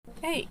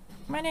Hey,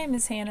 my name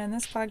is Hannah, and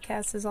this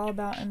podcast is all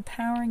about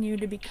empowering you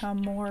to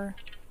become more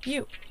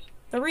you,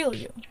 the real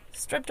you,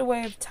 stripped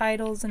away of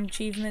titles and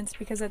achievements,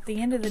 because at the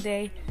end of the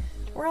day,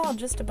 we're all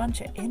just a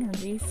bunch of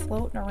energy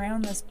floating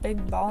around this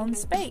big ball in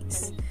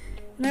space.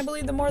 And I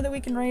believe the more that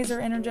we can raise our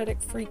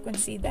energetic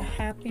frequency, the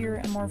happier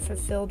and more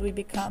fulfilled we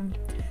become.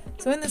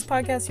 So in this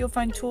podcast, you'll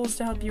find tools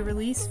to help you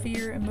release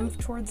fear and move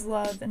towards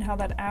love, and how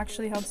that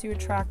actually helps you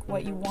attract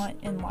what you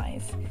want in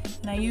life.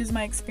 And I use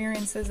my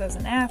experiences as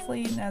an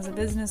athlete and as a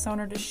business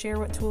owner to share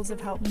what tools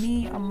have helped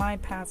me on my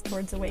path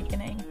towards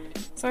awakening.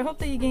 So I hope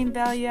that you gain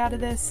value out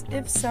of this.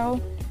 If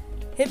so,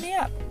 hit me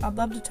up. I'd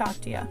love to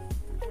talk to you.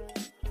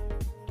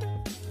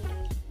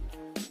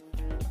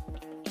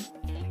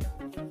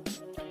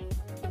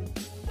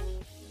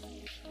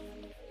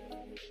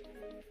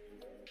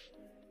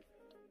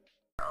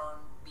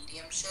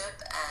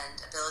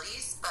 And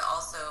abilities, but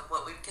also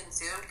what we've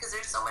consumed, because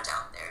there's so much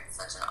out there. It's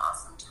such an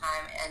awesome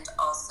time, and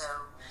also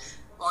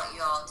want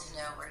you all to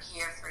know we're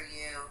here for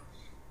you.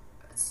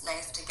 It's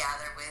nice to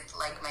gather with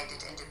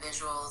like-minded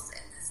individuals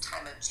in this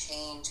time of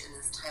change, in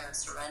this time of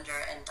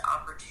surrender and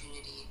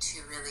opportunity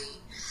to really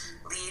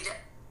lead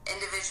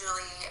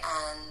individually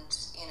and,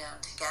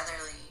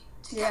 togetherly.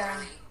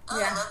 Yeah. Oh,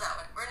 yeah. I love that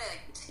one. We're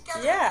going to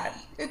together. Yeah,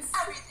 it's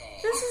everything.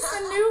 This is the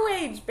new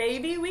age,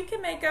 baby. We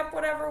can make up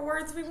whatever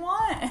words we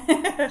want. So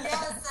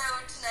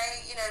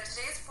tonight,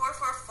 today's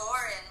 444,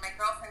 and my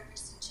girlfriend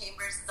Kristen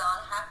Chambers is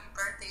on. Happy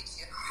birthday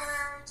to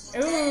her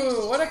today.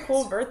 Ooh, what a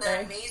cool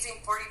birthday. The amazing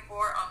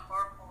 44 on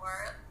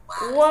 44.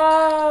 Wow.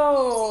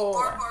 Whoa.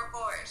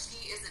 444.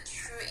 She is a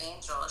true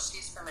angel.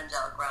 She's from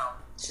angelic realm.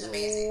 She's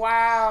amazing.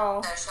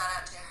 Wow. So shout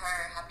out to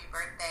her. Happy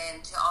birthday.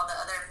 And to all the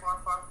other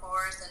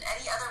 444s and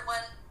any other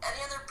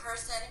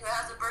person who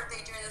has a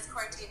birthday during this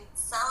quarantine,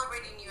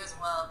 celebrating you as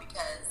well,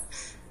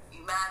 because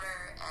you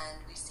matter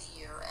and we see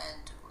you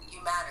and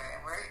you matter,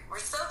 and we're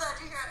so glad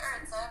you're here on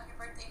Earth. So happy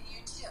birthday to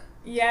you too.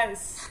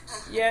 Yes.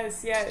 Togetherly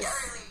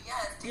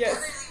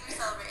we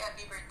celebrate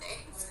happy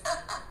birthdays.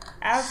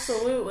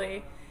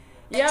 Absolutely.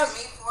 Yep. And to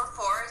me,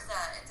 44 is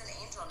it's an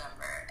angel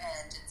number,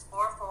 and it's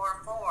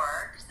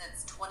 444 because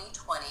it's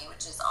 2020,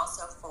 which is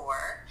also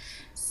 4.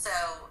 So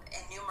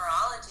in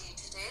numerology,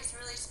 today is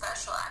really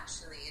special.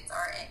 Actually, it's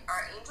our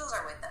angels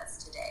are with us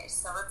today.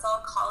 So let's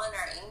all call in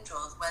our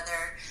angels,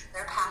 whether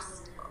they're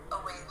passed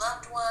away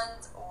loved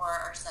ones or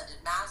our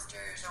ascended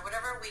masters or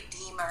whatever we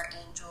deem our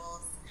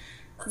angels.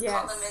 Let's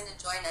call them in to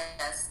join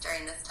us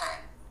during this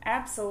time.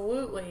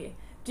 Absolutely.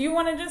 Do you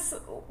want to just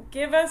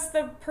give us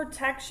the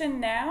protection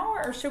now,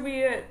 or should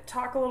we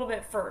talk a little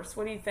bit first?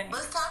 What do you think?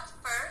 Let's talk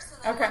first,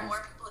 and then let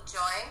more people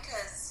join,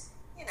 because,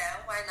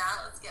 why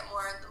not? Let's get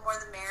more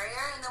the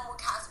merrier, and then we'll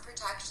cast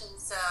protection,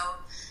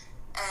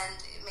 and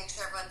make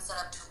sure everyone's set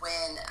up to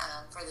win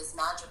for this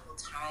magical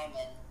time.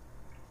 And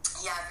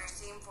yeah, if you're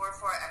seeing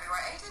 44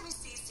 everywhere, anytime you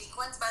see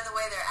sequence, by the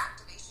way, they're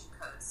activation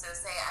codes. So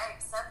say, I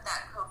accept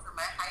that code for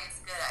my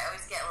highest good. I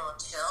always get a little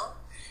chill.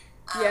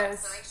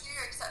 Yes. So make sure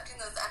you're accepting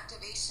those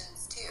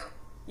activations too.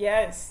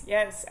 Yes, they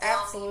absolutely.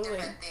 all mean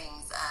different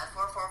things.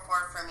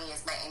 444 for me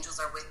is my angels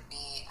are with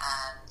me.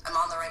 I'm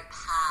on the right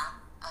path.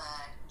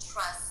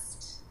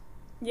 Trust.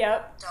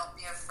 Yep. Don't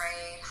be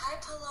afraid. Hi,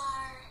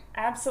 Pilar.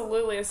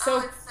 Absolutely. It's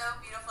so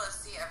beautiful to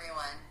see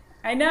everyone.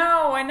 I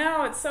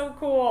know. It's so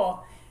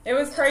cool. It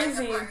was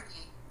crazy.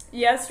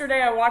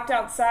 Yesterday I walked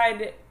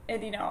outside,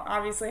 and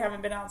obviously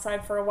haven't been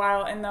outside for a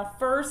while, and the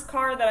first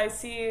car that I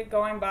see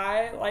going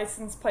by,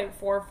 license plate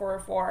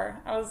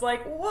 444. I was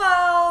like,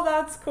 whoa,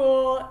 that's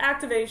cool.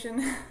 Activation.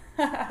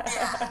 Yeah,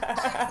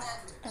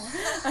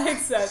 I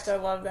accept. I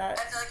love that.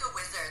 I feel like a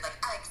wizard.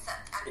 I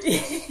accept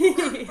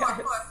activation.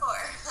 444.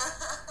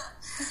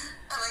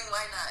 I'm like,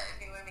 why not?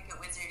 If you want to make it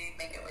wizardy,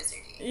 make it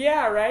wizardy.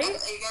 Yeah, right? And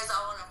you guys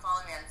all want to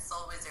follow me on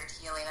Soul Wizard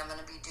Healing. I'm going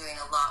to be doing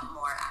a lot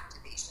more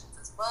activations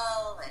as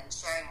well, and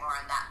sharing more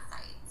on that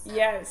site. So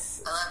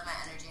yes. I love my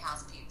energy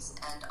house peeps,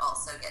 and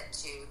also get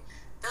to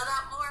build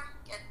out more,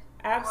 get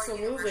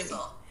absolutely. more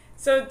universal.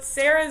 So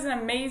Sarah's an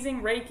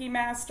amazing Reiki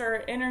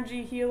master,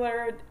 energy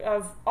healer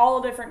of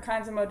all different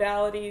kinds of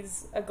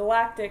modalities, a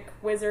galactic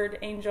wizard,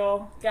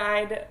 angel,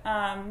 guide,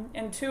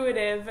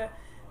 intuitive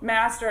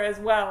master as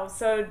well.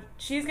 So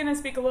she's going to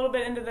speak a little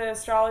bit into the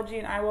astrology,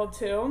 and I will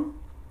too.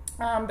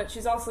 But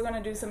she's also going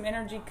to do some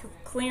energy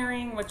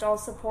clearing, which I'll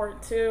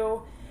support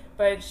too.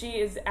 But she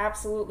is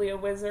absolutely a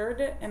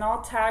wizard, and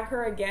I'll tag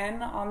her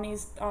again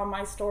on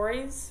my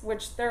stories,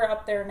 which they're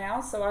up there now,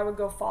 so I would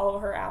go follow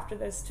her after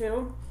this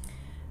too.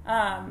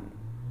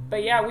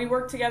 But yeah, we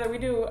work together. We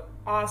do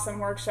awesome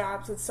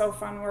workshops. It's so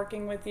fun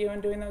working with you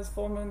and doing those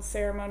full moon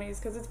ceremonies,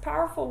 because it's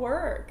powerful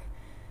work.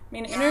 I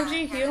mean,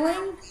 energy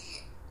healing.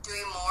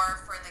 Doing more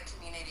for the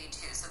community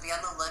too. So be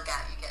on the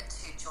lookout. You get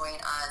to join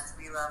us.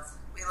 We love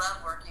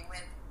working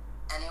with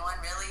anyone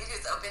really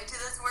who's open to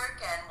this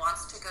work and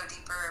wants to go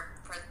deeper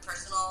for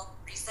personal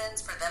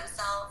reasons for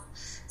themselves.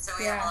 So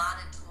we have a lot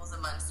of tools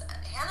amongst.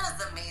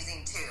 Hannah's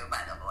amazing too,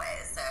 by the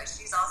way. So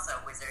she's also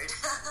a wizard,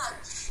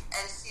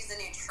 and she's a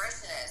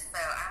nutritionist. So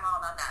I'm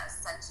all about that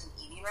ascension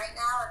eating right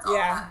now. It's all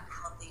about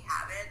healthy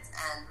habits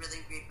and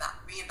really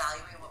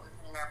reevaluating what we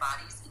our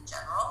bodies in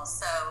general.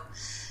 So,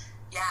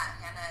 yeah,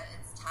 Hannah,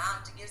 it's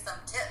time to give some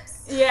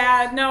tips.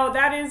 Yeah, no,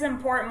 that is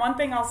important. One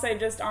thing I'll say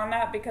just on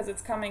that, because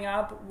it's coming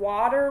up,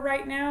 water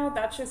right now,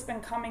 that's just been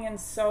coming in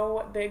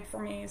so big for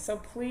me. So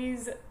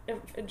please,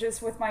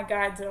 just with my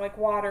guides, they're like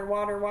water,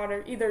 water,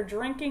 water, either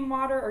drinking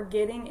water or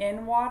getting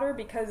in water,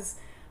 because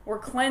we're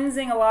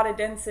cleansing a lot of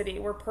density.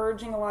 We're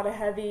purging a lot of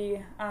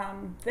heavy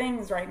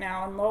things right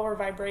now and lower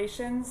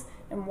vibrations,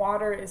 and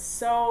water is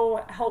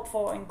so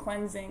helpful in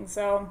cleansing.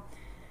 So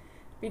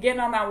be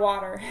getting on that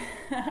water.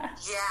 Yeah,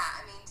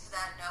 I mean, to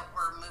that note,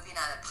 we're moving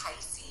out of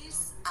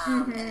Pisces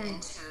and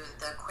into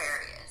the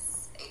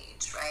Aquarius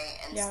age, right?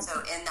 And so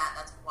in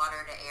that's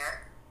water to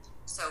air.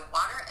 So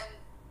water and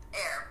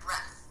air,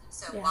 breath.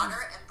 So water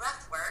and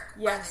breath work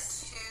are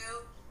the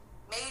two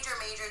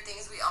major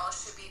things we all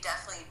should be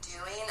definitely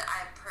doing.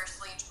 I'm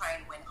personally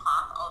trying Wim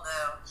Hof,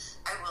 although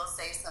I will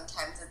say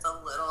sometimes it's a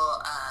little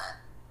hard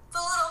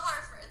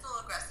it's a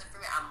little aggressive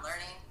for me. I'm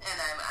learning and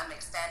I'm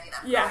expanding.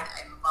 I'm growing,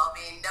 I'm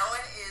evolving. No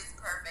one is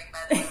perfect,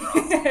 by the way.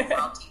 We're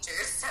all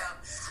teachers, so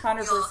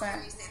 100%. You'll hear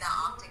me say that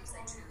often because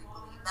I truly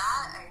believe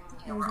that.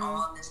 We're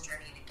all on this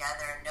journey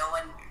together. No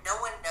one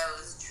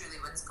knows truly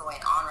what's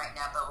going on right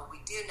now, but what we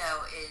do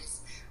know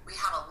is we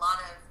have a lot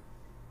of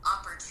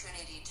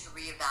opportunity to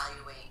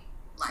reevaluate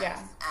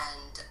life.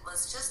 And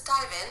let's just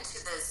dive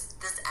into this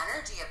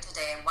energy of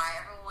today and why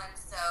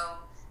everyone's so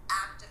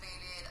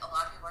activated. A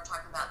lot of people are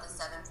talking about the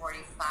 745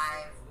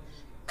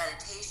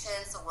 meditation,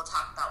 so we'll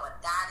talk about what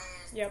that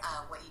is,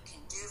 what you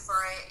can do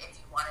for it. If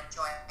you want to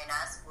join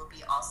us, we'll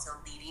be also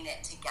leading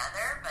it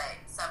together, but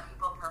some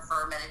people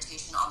prefer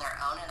meditation on their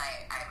own, and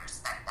I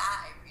respect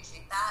that. I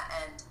appreciate that,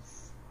 and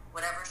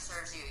whatever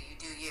serves you, you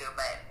do you,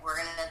 but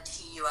we're going to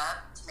tee you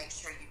up to make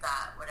sure you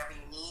got whatever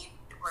you need.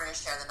 We're going to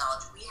share the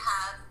knowledge we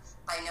have.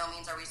 By no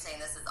means are we saying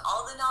this is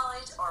all the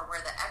knowledge or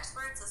we're the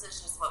experts. This is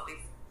just what we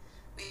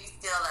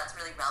feel that's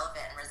really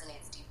relevant and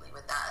resonates deeply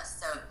with us.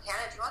 So,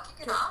 Hannah, do you want to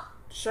kick it off?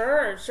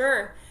 Sure.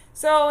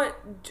 So,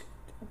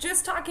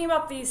 just talking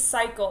about these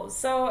cycles.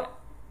 So,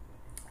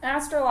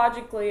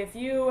 astrologically, if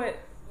you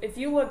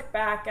look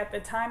back at the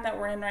time that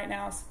we're in right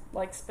now,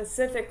 like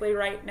specifically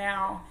right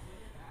now,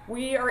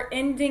 we are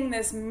ending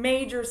this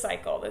major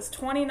cycle, this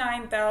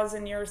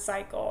 29,000 year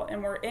cycle,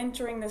 and we're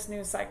entering this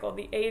new cycle,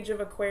 the age of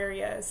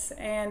Aquarius.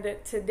 And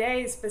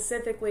today,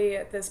 specifically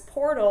at this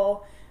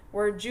portal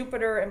where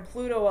Jupiter and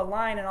Pluto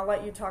align, and I'll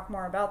let you talk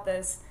more about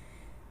this,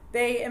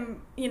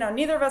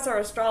 neither of us are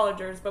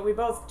astrologers, but we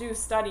both do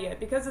study it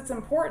because it's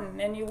important.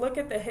 And you look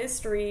at the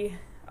history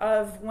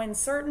of when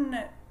certain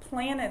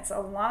planets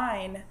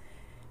align,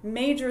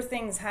 major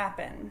things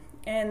happen.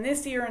 And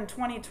this year in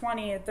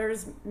 2020,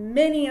 there's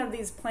many of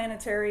these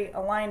planetary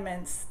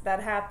alignments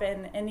that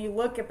happen, and you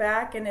look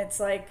back and it's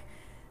like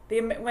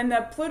when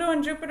the Pluto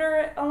and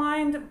Jupiter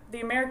aligned, the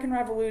American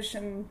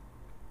Revolution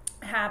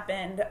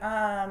happened.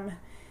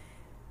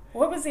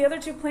 What was the other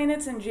two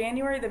planets in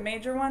January, the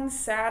major ones?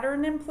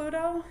 Saturn and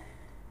Pluto?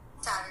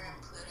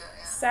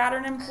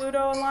 Saturn and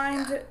Pluto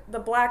aligned. The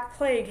Black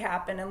Plague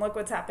happened, and look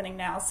what's happening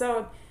now.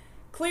 So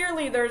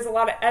clearly there's a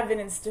lot of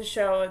evidence to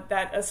show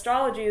that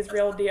astrology is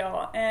real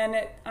deal.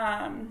 And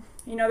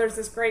there's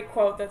this great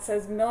quote that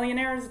says,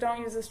 millionaires don't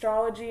use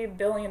astrology,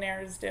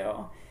 billionaires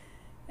do.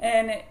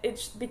 And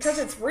it's because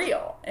it's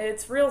real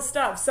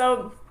stuff.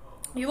 So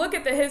you look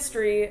at the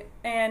history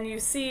and you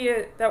see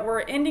that we're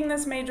ending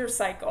this major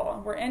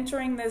cycle. We're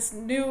entering this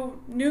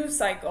new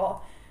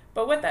cycle.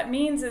 But what that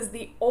means is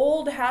the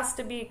old has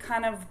to be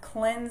kind of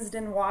cleansed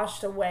and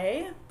washed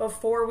away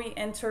before we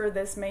enter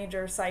this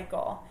major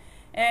cycle.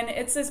 And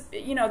it's this,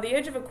 the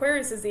age of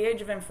Aquarius is the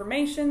age of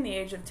information, the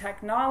age of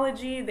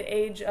technology, the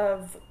age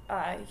of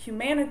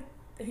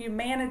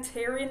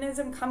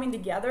humanitarianism coming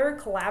together,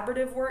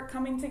 collaborative work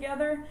coming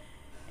together.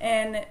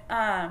 And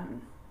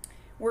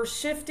we're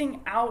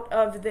shifting out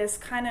of this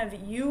kind of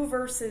you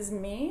versus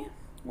me,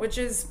 which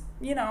is,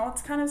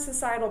 it's kind of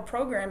societal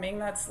programming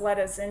that's led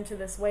us into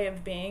this way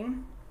of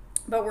being.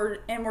 But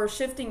we're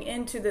shifting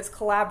into this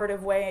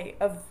collaborative way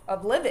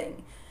of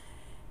living.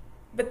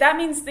 But that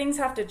means things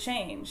have to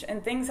change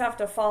and things have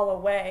to fall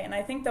away. And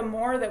I think the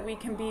more that we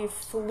can be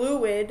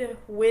fluid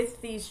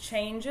with these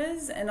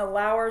changes and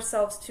allow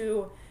ourselves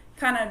to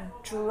kind of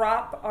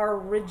drop our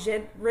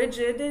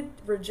rigidity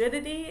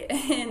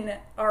in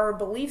our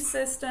belief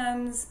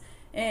systems,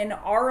 in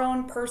our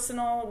own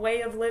personal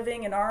way of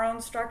living, in our own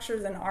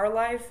structures in our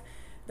life,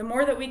 the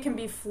more that we can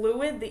be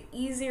fluid, the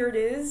easier it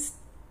is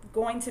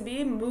going to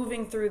be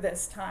moving through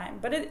this time.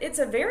 But it's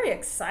a very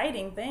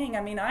exciting thing. I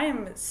mean, I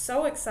am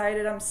so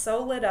excited. I'm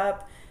so lit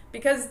up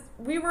because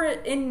we were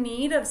in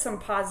need of some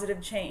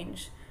positive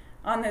change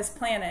on this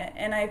planet.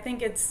 And I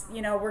think it's,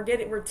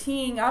 we're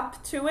teeing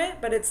up to it,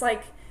 but it's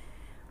like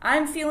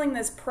I'm feeling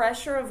this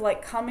pressure of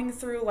like coming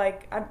through,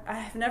 like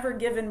I've never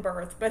given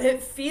birth, but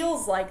it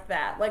feels like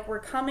that. Like we're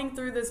coming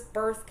through this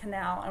birth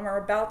canal and we're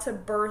about to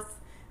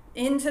birth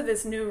into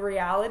this new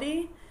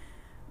reality.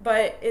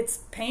 But it's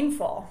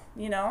painful,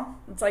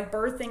 It's like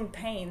birthing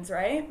pains,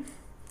 right? And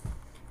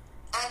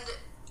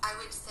I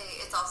would say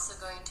it's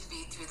also going to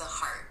be through the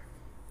heart.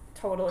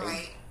 Totally.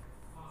 Right?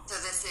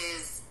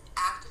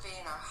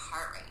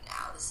 heart right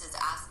now. This is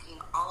asking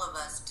all of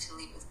us to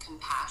lead with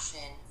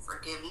compassion,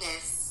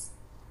 forgiveness,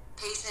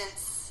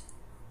 patience.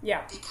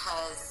 Yeah.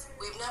 Because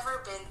we've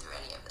never been through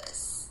any of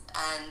this.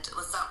 And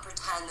let's not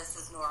pretend this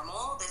is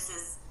normal. This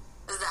is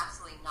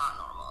absolutely not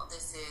normal.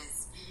 This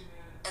is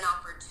an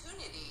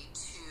opportunity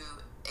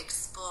to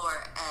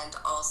explore and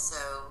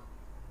also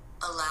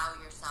allow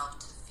yourself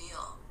to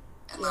feel,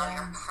 allow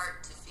your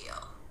heart to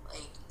feel.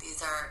 Like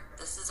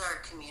this is our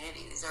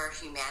community. These are our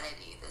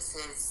humanity. This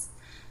is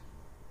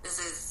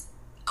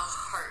a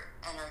heart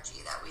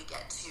energy that we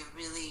get to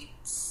really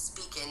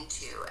speak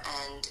into,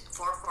 and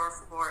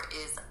 444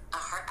 is a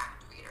heart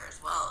activator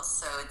as well.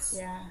 So it's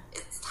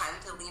time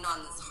to lean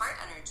on this heart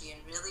energy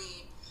and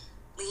really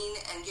lean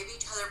and give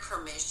each other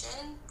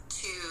permission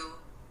to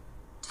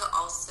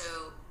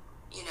also,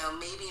 you know,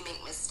 maybe make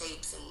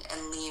mistakes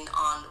and lean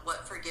on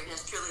what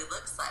forgiveness truly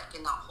looks like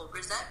and not hold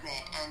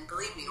resentment. And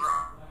believe me, we're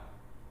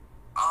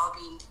all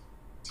being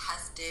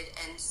tested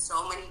in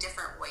so many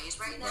different ways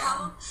right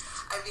now.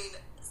 I mean,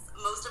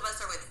 most of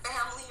us are with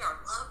family or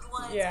loved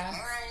ones,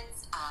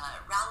 parents,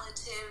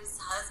 relatives,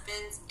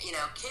 husbands, you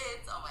know,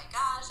 kids. Oh my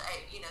gosh,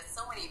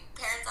 so many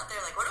parents out there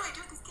like, what do I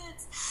do with these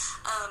kids?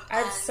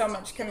 I have so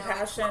much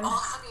compassion. We're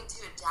all having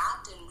to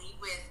adapt and lead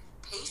with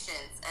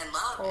patience and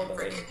love and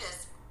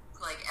forgiveness,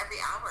 like every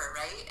hour,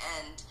 right?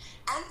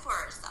 And for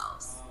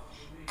ourselves.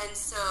 And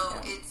so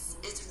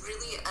it's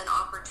really an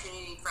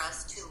opportunity for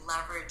us to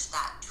leverage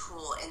that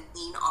tool and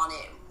lean on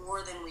it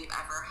more than we've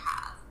ever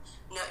have.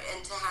 No,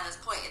 and to Hannah's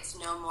point, it's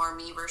no more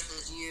me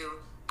versus you.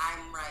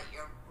 I'm right,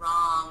 you're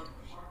wrong.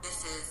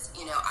 This is,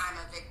 you know, I'm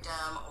a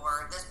victim,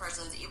 or this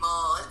person's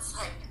evil. It's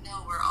like,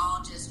 no, we're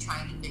all just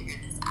trying to figure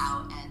this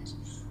out. And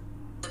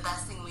the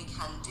best thing we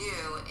can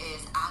do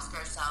is ask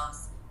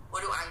ourselves,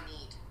 what do I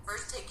need?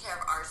 First, take care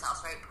of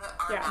ourselves, right? Put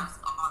our mask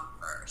on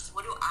first.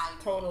 What do I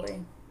need?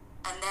 Totally.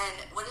 And then,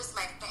 what does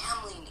my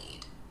family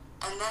need?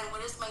 And then,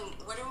 what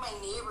do my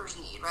neighbors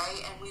need,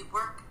 right? And we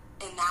work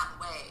in that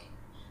way.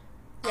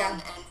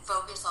 And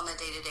focus on the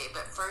day-to-day.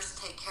 But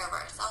first, take care of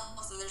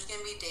ourselves. And there's going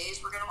to be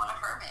days we're going to want to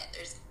hermit.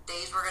 There's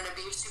days we're going to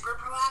be super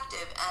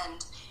proactive.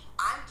 And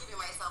I'm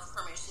giving myself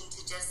permission to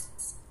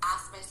just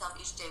ask myself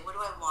each day, what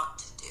do I want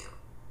to do?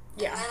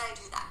 And then I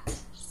do that.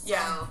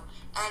 So,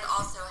 and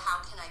also,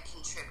 how can I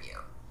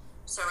contribute?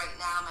 So right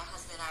now, my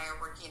husband and I are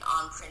working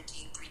on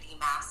printing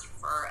 3D masks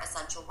for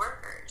essential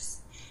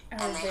workers.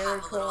 And they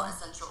have a little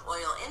essential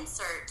oil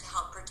insert to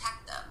help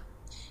protect them.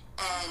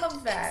 And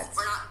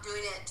we're not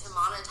doing it to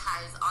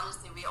monetize.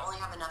 Honestly, we only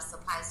have enough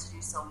supplies to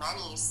do so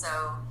many. So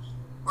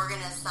we're going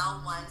to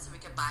sell one so we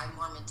could buy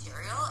more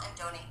material and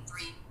donate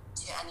 3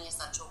 to any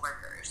essential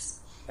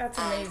workers. That's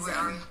amazing. And we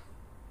already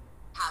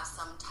have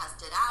some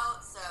tested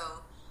out.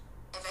 So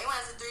if anyone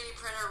has a 3D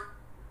printer,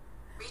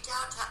 reach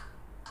out to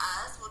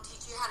us. We'll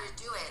teach you how to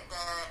do it.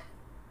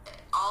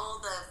 All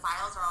the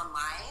files are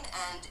online,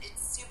 and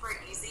it's super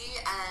easy,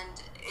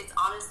 and it's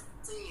honestly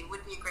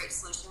would be a great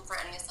solution for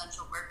any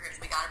essential workers.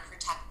 We got to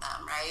protect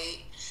them,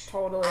 right?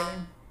 Totally.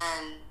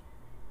 And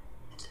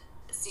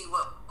see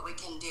what we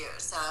can do.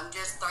 So I'm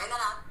just throwing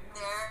that out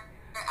there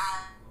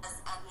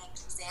as an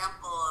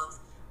example of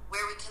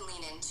where we can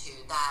lean into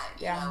that.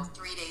 You know,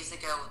 3 days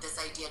ago, this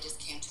idea just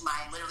came to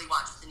mind. Literally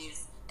watched the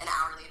news an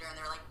hour later, and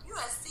they're like,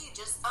 USC,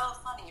 just so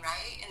funny,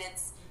 right? And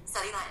it's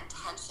setting that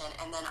intention,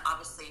 and then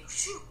obviously,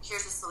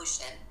 here's a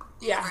solution.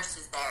 The universe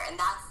is there, and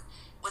that's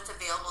what's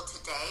available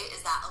today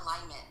is that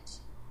alignment.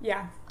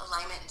 Yeah.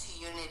 Alignment to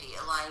unity,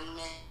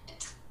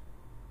 alignment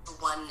to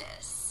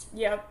oneness.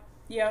 Yep.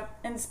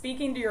 And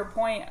speaking to your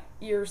point,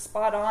 you're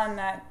spot on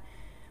that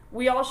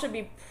we all should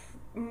be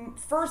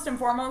first and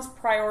foremost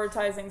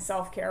prioritizing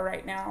self-care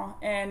right now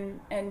and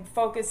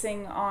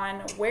focusing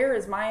on where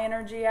is my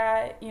energy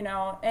at, you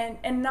know,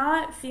 and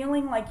not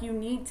feeling like you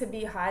need to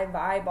be high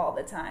vibe all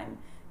the time.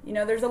 You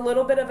know, there's a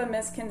little bit of a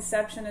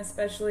misconception,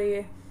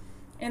 especially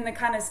in the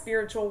kind of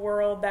spiritual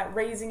world, that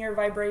raising your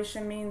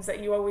vibration means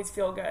that you always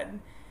feel good.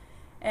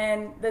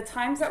 And the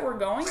times that we're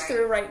going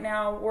through right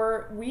now,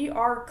 we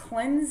are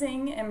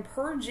cleansing and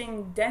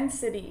purging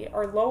density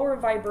or lower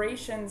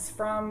vibrations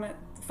from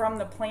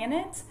the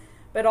planet,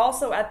 but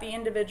also at the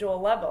individual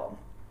level.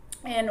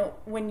 And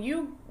when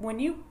you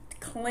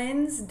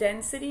cleanse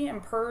density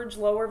and purge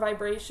lower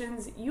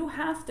vibrations, you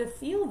have to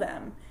feel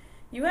them.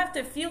 You have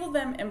to feel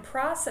them and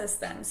process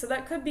them. So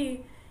that could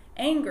be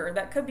anger,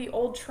 that could be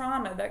old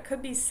trauma, that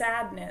could be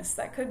sadness,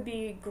 that could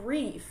be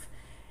grief,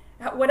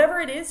 whatever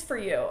it is for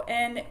you.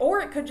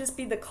 Or it could just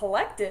be the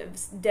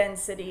collective's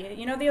density.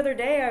 You know, the other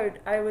day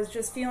I was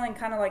just feeling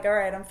kind of like, all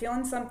right, I'm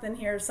feeling something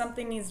here,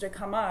 something needs to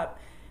come up.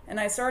 And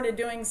I started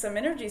doing some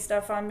energy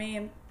stuff on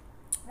me,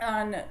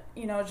 on,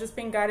 you know, just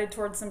being guided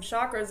towards some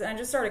chakras, and I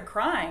just started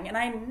crying. And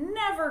I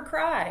never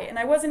cry, and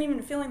I wasn't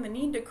even feeling the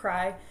need to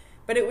cry,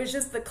 but it was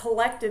just the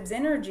collective's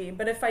energy.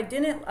 But if I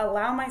didn't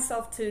allow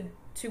myself to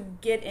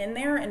get in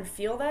there and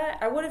feel that,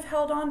 I would have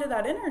held on to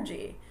that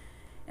energy.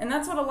 And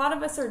that's what a lot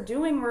of us are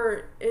doing,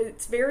 where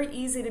it's very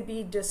easy to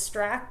be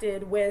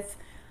distracted with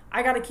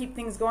I got to keep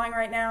things going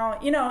right now,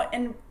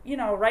 and,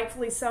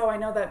 rightfully so. I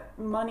know that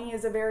money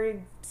is a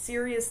very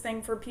serious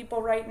thing for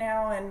people right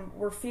now, and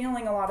we're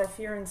feeling a lot of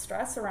fear and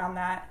stress around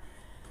that.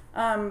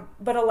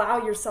 But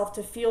allow yourself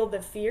to feel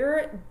the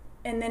fear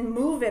and then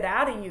move it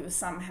out of you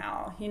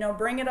somehow,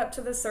 bring it up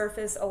to the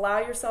surface, allow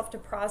yourself to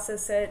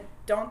process it.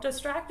 Don't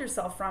distract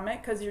yourself from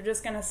it, because you're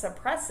just going to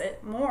suppress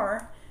it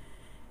more,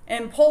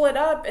 and pull it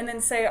up and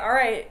then say, all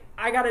right,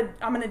 I'm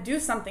going to do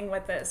something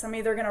with this. I'm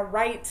either going to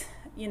write,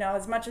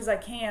 as much as I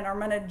can, or I'm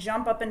going to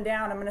jump up and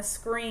down. I'm going to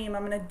scream.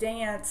 I'm going to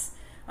dance.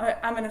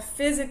 I'm going to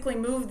physically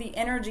move the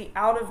energy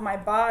out of my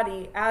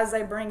body as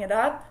I bring it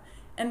up.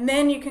 And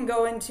then you can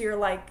go into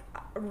your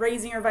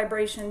raising your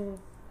vibration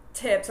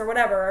tips or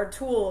whatever, or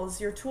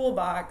tools, your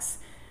toolbox,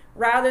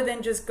 rather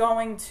than just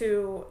going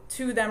to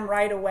them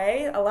right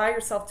away. Allow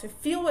yourself to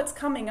feel what's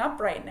coming up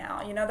right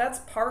now. That's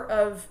part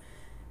of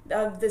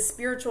the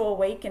spiritual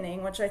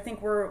awakening, which I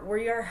think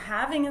we are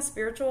having a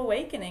spiritual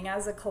awakening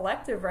as a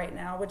collective right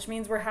now, which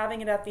means we're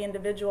having it at the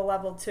individual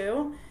level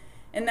too.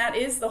 And that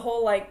is the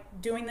whole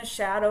doing the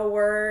shadow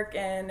work,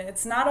 and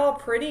it's not all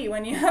pretty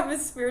when you have a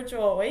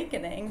spiritual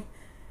awakening.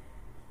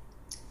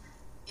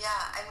 Yeah,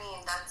 I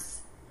mean,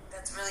 that's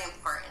really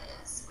important,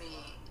 is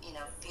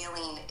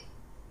feeling,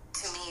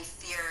 to me,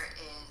 fear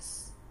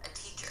is a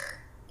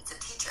teacher. It's a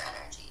teacher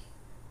energy.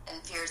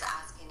 And fear is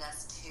asking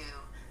us to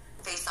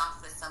face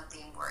off with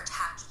something we're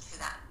attached to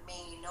that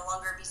may no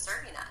longer be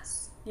serving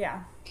us.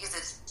 Yeah. Because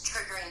it's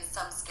triggering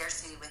some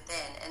scarcity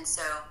within. And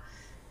so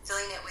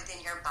feeling it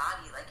within your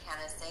body, like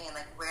Hannah's saying,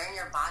 where in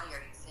your body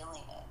are you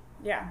feeling it?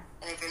 Yeah.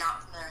 And if you're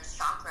not familiar with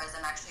chakras,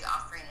 I'm actually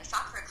offering a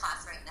chakra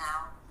class right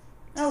now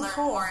to learn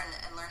cool. more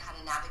and learn how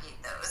to navigate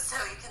those. So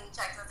you can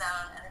check those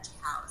out on Energy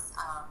House.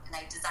 And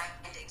I designed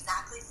it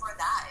exactly for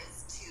that,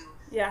 is to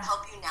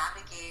help you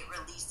navigate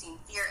releasing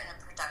fear in a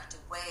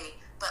productive way,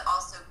 but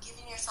also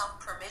giving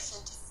yourself permission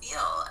to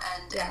feel.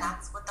 And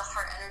that's what the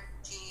heart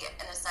energy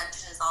and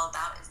ascension is all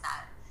about, is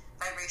that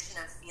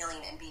vibration of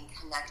feeling and being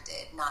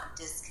connected, not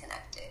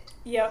disconnected.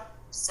 Yep.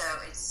 So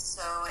it's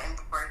so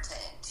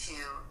important to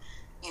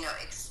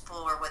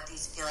explore what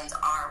these feelings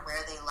are,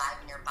 where they lie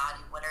in your body,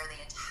 what are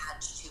they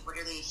attached to, what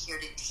are they here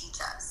to teach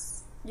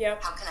us?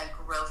 Yep. How can I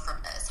grow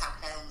from this? How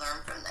can I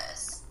learn from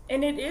this?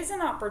 And it is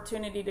an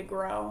opportunity to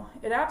grow.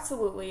 It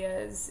absolutely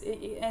is.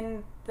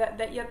 And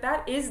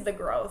that is the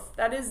growth.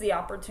 That is the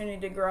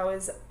opportunity to grow,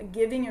 is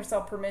giving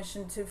yourself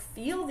permission to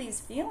feel these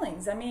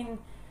feelings. I mean,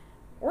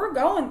 we're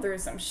going through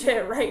some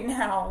shit right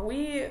now.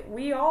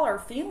 We all are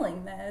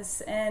feeling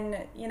this. And,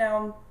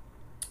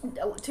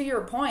 to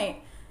your point,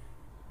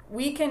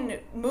 we can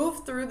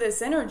move through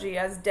this energy,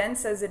 as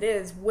dense as it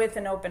is, with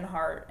an open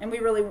heart. And we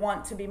really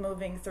want to be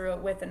moving through it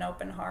with an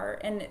open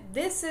heart. And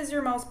this is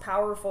your most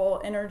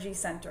powerful energy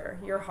center,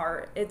 your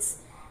heart. It's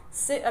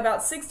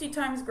about 60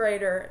 times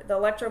greater, the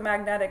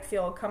electromagnetic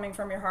field coming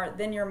from your heart,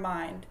 than your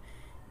mind.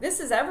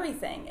 This is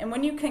everything. And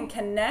when you can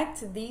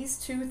connect these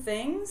two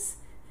things,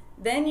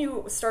 then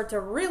you start to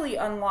really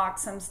unlock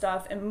some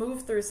stuff and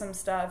move through some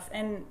stuff,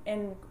 and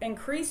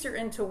increase your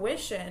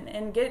intuition,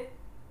 and get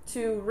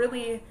to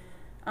really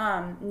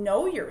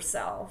know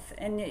yourself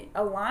and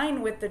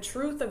align with the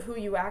truth of who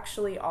you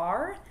actually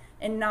are,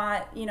 and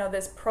not,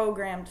 this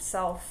programmed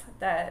self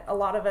that a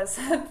lot of us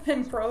have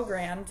been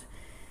programmed.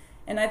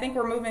 And I think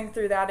we're moving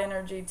through that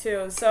energy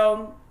too.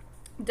 So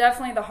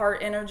definitely the heart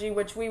energy,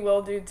 which we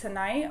will do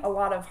tonight, a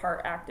lot of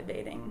heart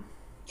activating.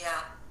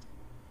 Yeah.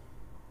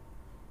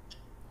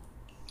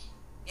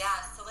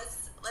 Yeah, so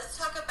let's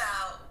talk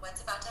about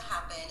what's about to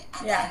happen,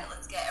 and then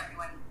let's get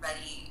everyone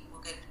ready.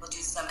 We'll do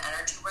some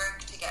energy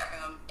work to get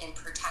everyone in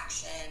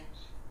protection,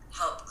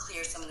 help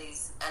clear some of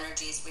these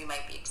energies we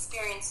might be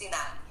experiencing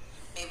that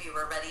maybe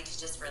we're ready to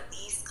just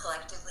release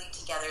collectively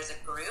together as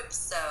a group.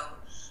 So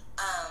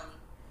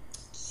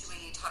should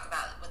we talk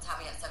about what's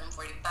happening at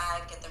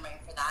 7:45, get them ready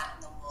for that,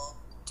 and then we'll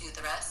do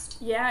the rest?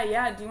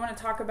 Yeah. Do you want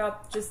to talk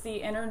about just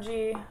the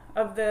energy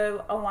of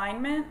the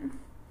alignment?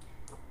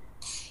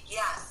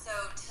 Yeah, so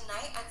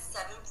tonight at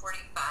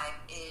 7:45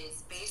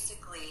 is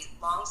basically,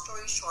 long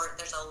story short,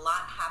 there's a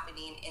lot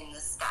happening in the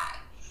sky.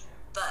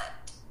 But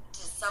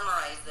to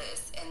summarize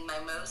this in my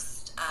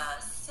most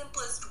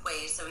simplest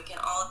way, so we can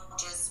all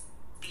just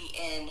be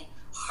in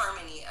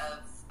harmony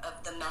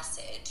of the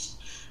message,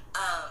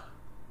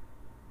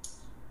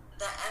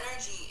 the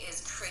energy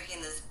is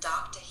creating this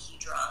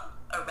dodecahedron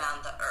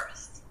around the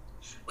Earth,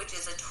 which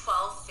is a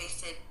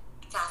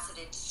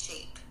 12-faceted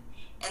shape.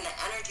 And the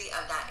energy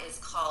of that is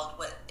called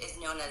what is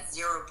known as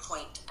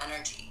 0-point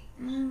energy,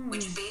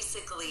 which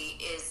basically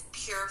is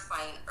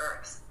purifying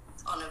Earth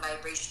on a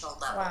vibrational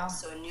level. Wow.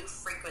 So a new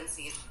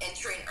frequency is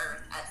entering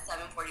Earth at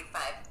 7:45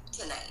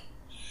 tonight.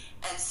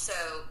 And so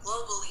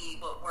globally,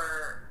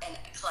 and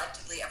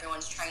collectively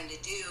everyone's trying to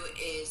do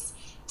is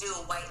do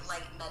a white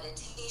light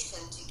meditation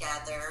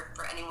together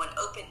for anyone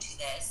open to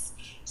this,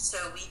 so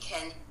we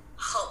can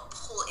help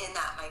pull in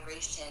that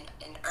vibration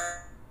in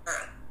Earth.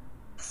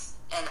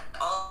 And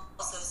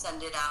also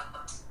send it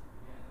out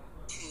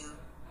to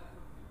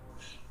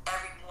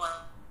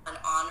everyone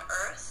on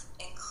Earth,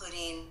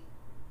 including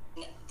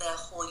the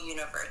whole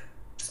universe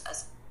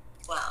as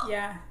well.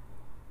 Yeah.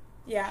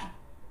 Yeah.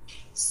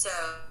 So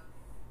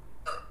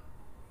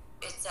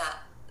it's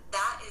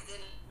that is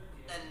in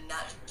a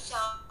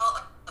nutshell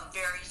a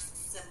very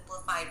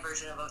simplified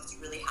version of what's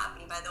really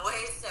happening, by the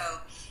way. So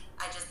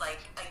I just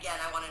again,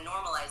 I want to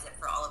normalize it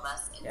for all of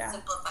us and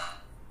simplify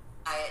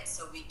it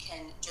so we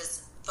can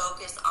just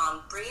focus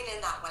on bringing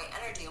in that white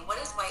energy. And what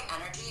is white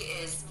energy?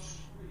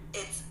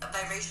 It's a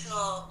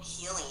vibrational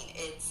healing.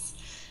 It's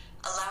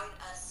allowing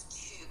us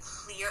to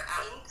clear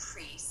out,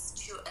 increase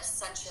to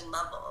ascension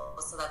level.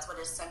 So that's what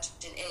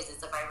ascension is.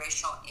 It's a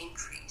vibrational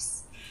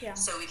increase. Yeah.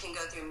 So we can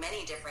go through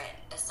many different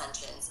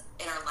ascensions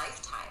in our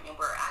lifetime, and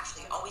we're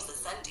actually always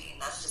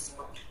ascending. That's just,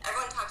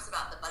 everyone talks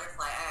about the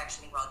butterfly. I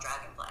actually think we're all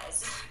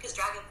dragonflies, because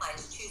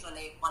dragonflies choose when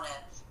they want to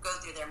go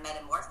through their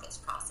metamorphosis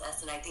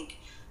process. And I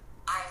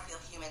feel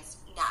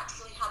humans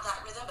naturally have that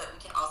rhythm, but we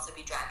can also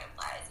be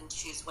dragonflies and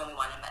choose when we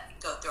want to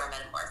go through our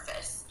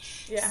metamorphosis.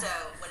 Yeah. So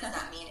what does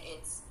that mean?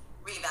 It's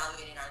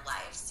reevaluating our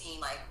life, seeing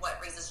what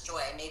brings us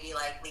joy. Maybe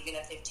leaving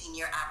a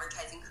 15-year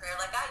advertising career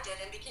like I did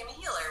and became a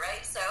healer,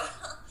 right? So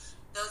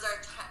those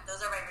are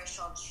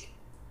vibrational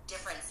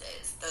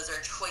differences. Those are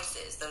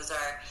choices. Those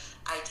are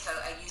I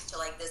used to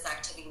like this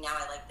activity, now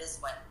I like this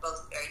one.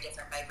 Both very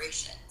different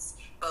vibrations,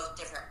 both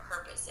different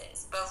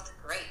purposes, both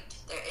great.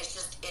 It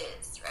just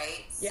is,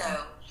 right? Yeah.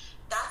 So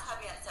that's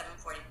happening at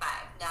 7:45.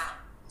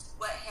 Now,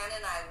 what Hannah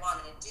and I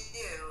wanted to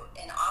do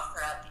and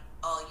offer up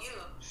all you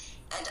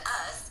and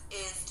us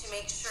is to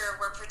make sure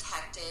we're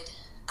protected.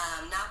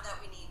 Not that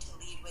we need to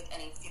lead with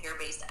any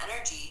fear-based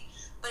energy,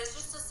 but it's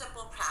just a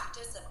simple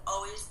practice of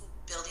always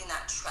building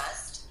that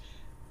trust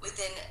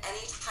within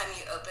any time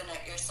you open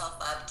yourself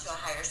up to a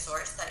higher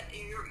source, that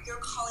you're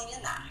calling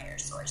in that higher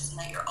source and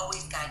that you're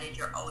always guided,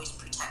 you're always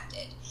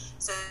protected.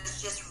 So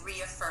it's just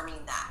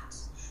reaffirming that.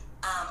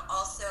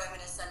 Also, we're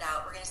going to send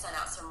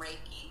out some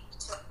Reiki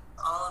to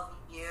all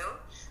of you,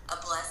 a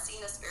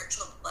blessing, a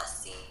spiritual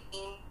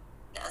blessing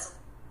as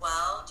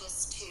well,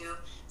 just to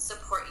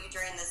support you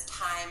during this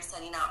time,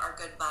 sending out our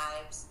good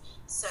vibes.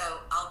 So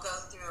I'll go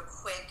through a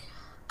quick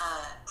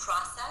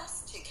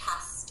process to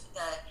cast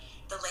the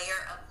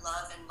layer of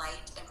love and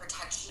light and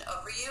protection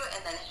over you,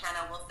 and then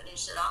Hannah will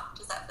finish it off.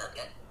 Does that feel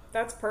good?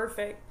 That's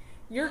perfect.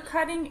 You're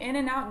cutting in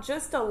and out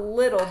just a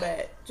little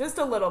bit, just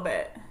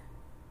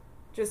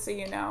so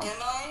you know.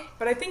 Am I?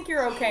 But I think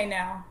you're okay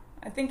now.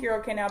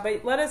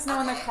 But let us know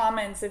in the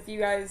comments if you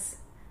guys,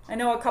 I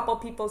know a couple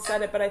people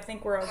said it, but I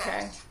think we're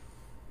okay.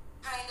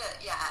 Kinda,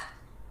 yeah.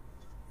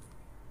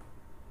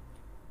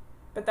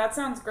 But that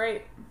sounds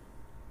great.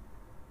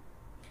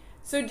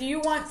 So do you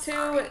want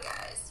to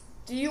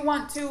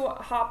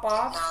hop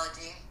off?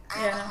 Technology. I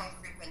have a high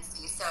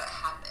frequency, so it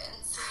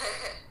happens.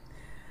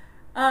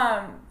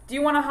 Do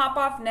you want to hop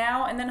off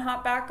now and then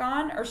hop back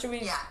on, or should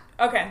we? Yeah.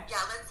 Okay. Yeah,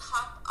 let's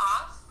hop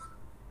off.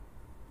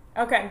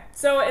 Okay.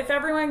 So if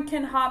everyone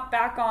can hop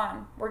back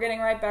on, we're getting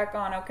right back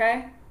on,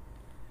 okay?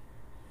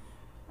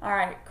 All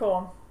right,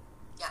 cool.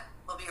 Yeah,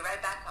 we'll be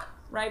right back on.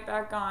 Right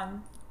back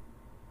on.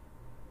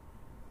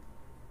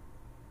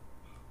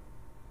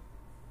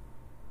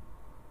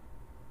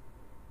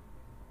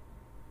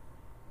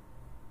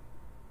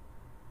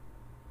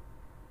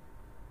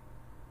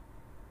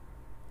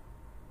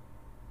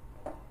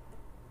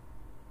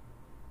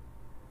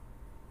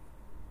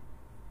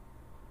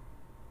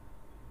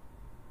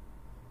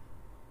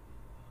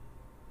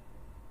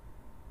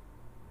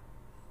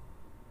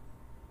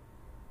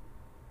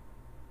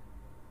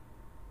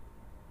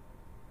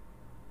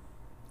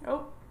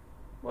 Oh,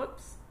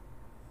 whoops.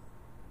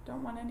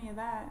 Don't want any of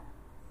that.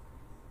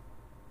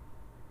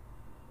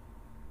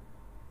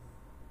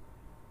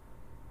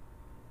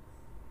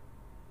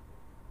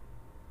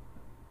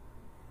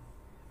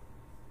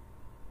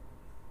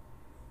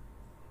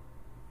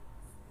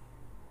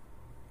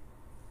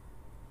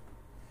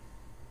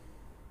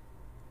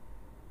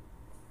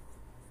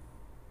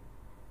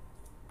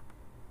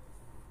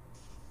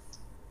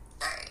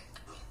 All right.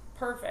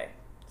 Perfect.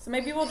 So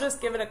maybe we'll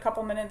just give it a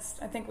couple minutes.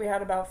 I think we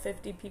had about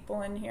 50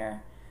 people in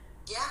here.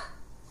 Yeah,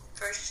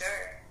 for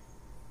sure.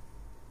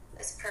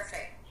 It's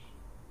perfect.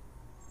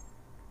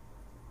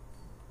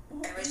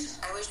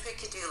 I wish we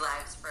could do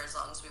lives for as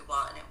long as we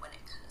want, and it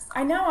wouldn't cut us off.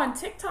 I know, on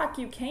TikTok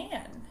you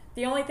can.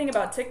 The only thing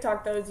about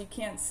TikTok, though, is you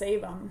can't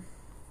save them.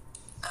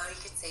 Oh, you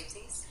can save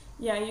these?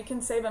 Yeah, you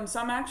can save them. So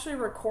I'm actually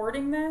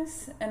recording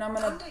this, and I'm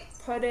going to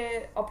put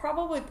it, I'll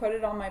probably put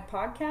it on my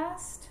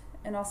podcast,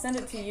 and I'll send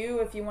it to you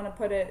if you want to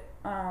put it,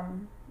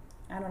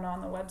 I don't know,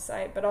 on the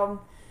website, but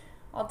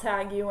I'll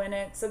tag you in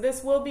it. So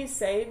this will be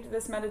saved.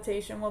 This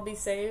meditation will be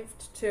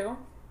saved too.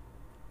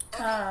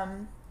 Okay.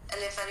 And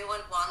if anyone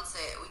wants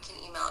it, we can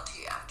email it to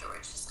you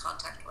afterwards. Just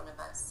contact one of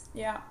us.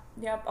 Yeah.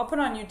 I'll put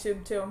it on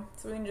YouTube too,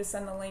 so we can just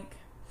send the link.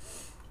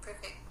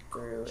 Perfect.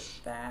 Through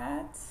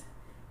that.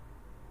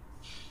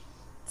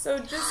 So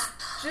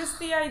just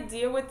the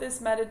idea with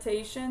this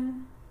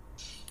meditation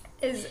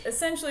is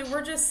essentially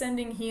we're just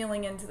sending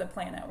healing into the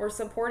planet. We're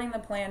supporting the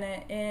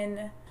planet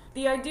in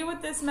The idea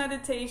with this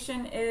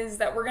meditation is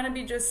that we're going to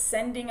be just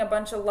sending a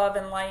bunch of love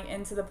and light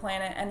into the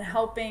planet and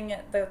helping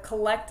the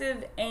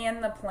collective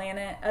and the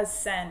planet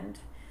ascend.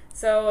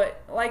 So,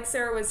 like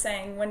Sarah was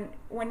saying,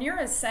 when you are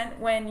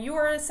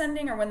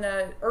ascending, or when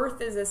the Earth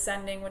is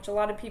ascending, which a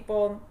lot of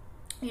people,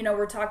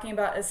 we're talking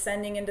about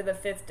ascending into the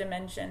fifth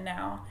dimension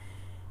now,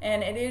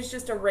 and it is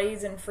just a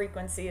raise in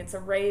frequency. It's a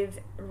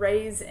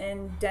raise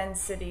in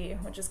density,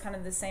 which is kind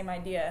of the same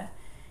idea,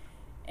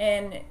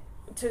 and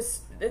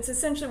it's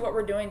essentially what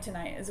we're doing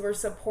tonight is we're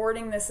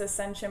supporting this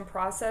ascension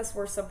process.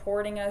 We're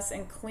supporting us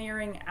and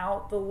clearing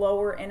out the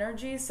lower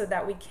energies so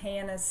that we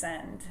can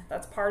ascend.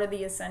 That's part of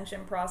the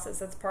ascension process.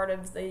 That's part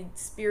of the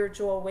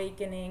spiritual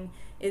awakening,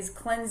 is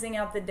cleansing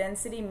out the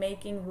density,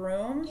 making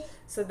room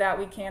so that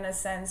we can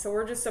ascend. So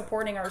we're just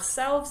supporting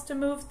ourselves to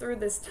move through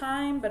this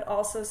time, but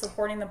also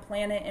supporting the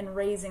planet and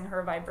raising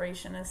her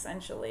vibration,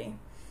 essentially.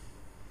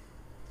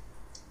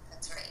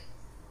 That's right.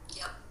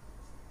 Yep.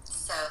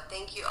 So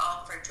thank you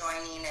all for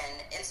joining,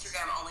 and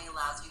Instagram only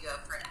allows you to go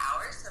for an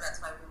hour, so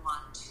that's why we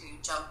want to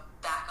jump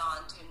back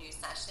on to a new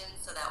session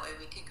so that way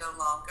we could go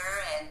longer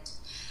and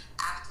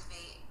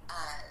activate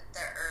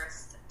the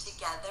Earth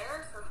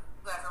together for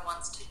whoever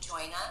wants to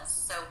join us.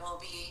 So we'll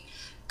be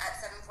at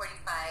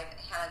 7:45.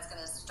 Hannah's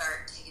going to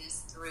start taking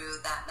us through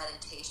that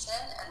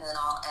meditation, and then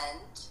I'll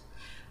end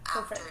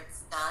after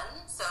it's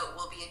done. So it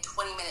will be a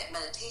 20-minute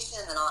meditation,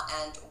 and then I'll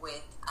end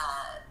with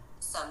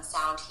some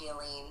sound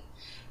healing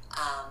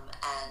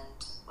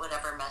and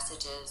whatever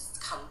messages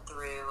come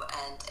through.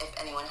 And if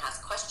anyone has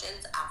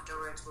questions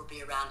afterwards, we'll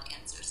be around to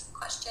answer some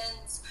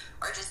questions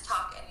or just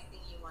talk anything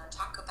you want to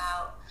talk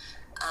about.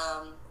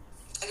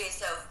 Okay,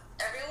 so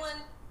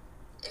everyone,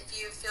 if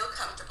you feel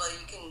comfortable,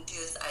 you can do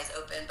this eyes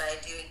open, but I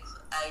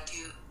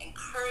do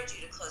encourage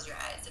you to close your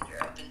eyes if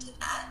you're open to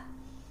that.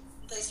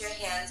 Place your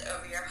hands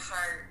over your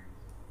heart,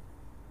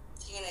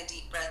 taking a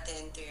deep breath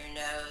in through your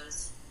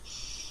nose,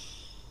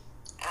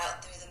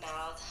 out through the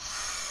mouth.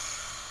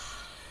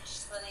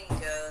 Just letting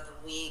go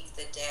the week,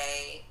 the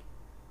day,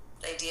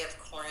 the idea of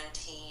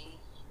quarantine.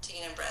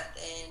 Taking a breath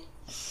in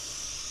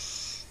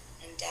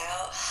and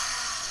out.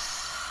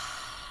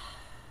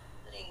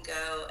 Letting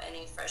go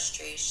any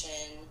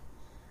frustration,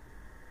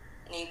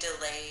 any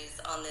delays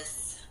on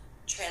this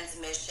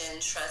transmission.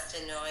 Trust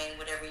in knowing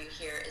whatever you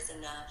hear is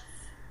enough.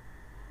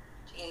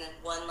 Taking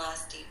one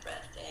last deep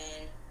breath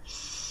in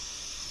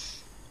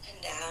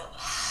and out.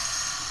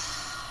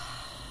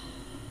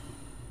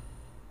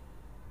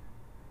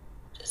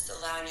 Just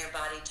allowing your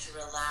body to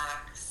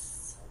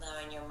relax,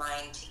 allowing your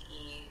mind to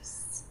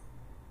ease.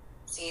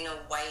 Seeing a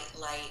white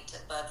light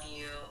above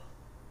you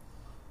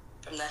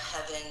from the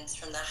heavens,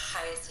 from the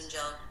highest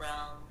angelic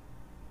realm,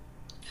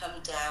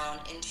 come down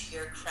into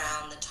your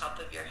crown, the top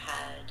of your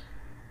head,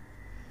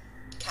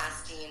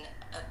 casting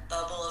a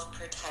bubble of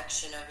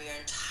protection over your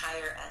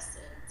entire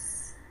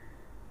essence,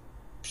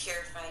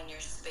 purifying your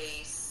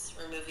space,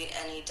 removing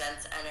any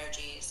dense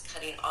energies,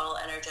 cutting all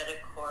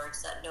energetic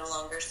cords that no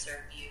longer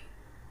serve you,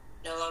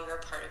 no longer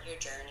a part of your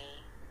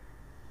journey,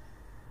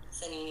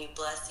 sending you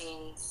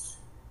blessings,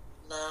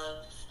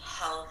 love,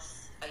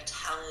 health,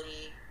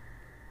 vitality,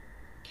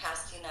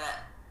 casting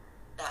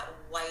that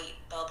white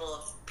bubble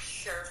of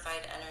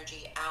purified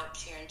energy out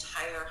to your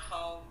entire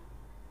home,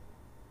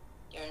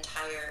 your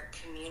entire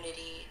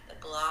community, the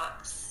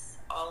blocks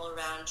all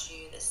around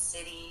you, the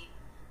city,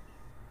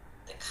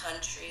 the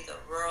country, the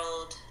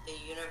world, the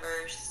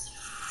universe,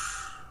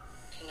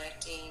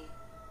 connecting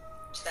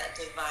to that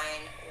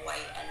divine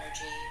white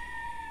energy.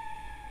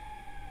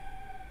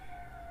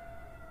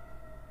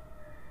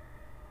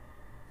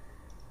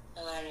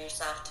 Allowing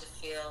yourself to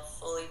feel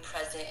fully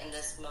present in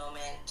this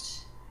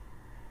moment.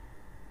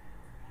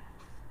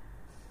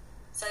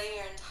 Setting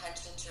your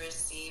intention to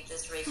receive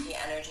this Reiki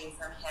energy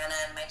from Hannah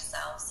and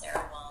myself,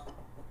 Sarah Wong,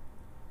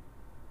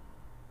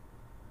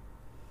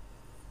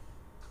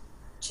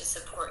 to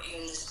support you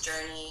in this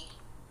journey.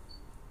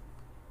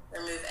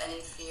 Remove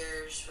any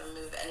fears,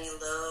 remove any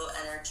low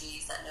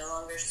energies that no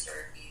longer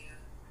serve you.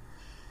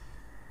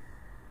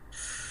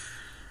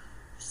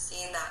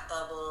 Seeing that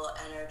bubble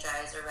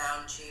energize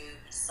around you,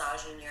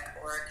 massaging your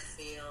auric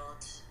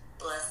field,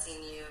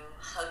 blessing you,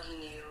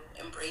 hugging you,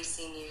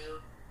 embracing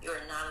you. You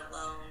are not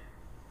alone.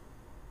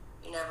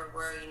 You never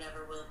were, you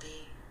never will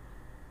be.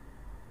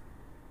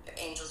 Your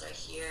angels are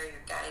here,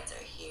 your guides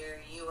are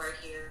here, you are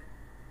here.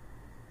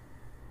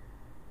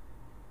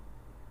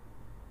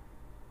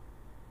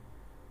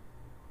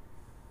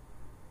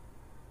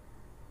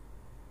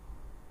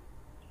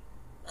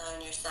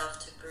 Allowing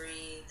yourself to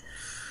breathe,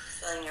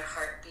 feeling your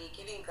heartbeat,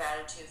 giving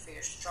gratitude for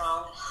your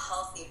strong,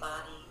 healthy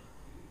body.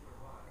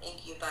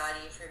 Thank you,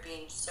 body, for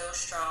being so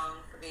strong,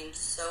 for being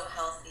so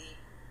healthy.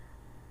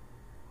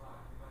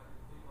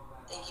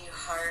 Thank you,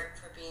 heart,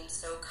 for being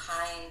so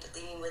kind,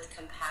 leading with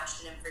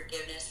compassion and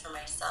forgiveness for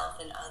myself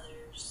and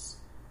others.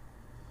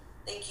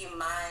 Thank you,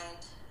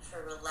 mind,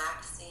 for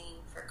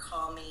relaxing, for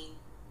calming,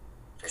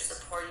 for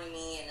supporting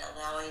me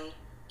and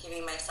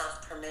giving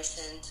myself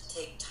permission to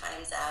take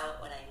times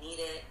out when I need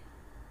it,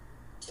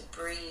 to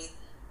breathe,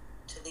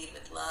 to lead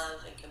with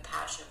love and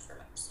compassion for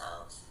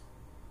myself.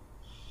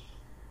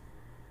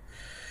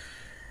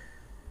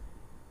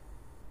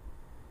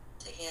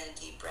 Again, a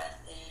deep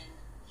breath in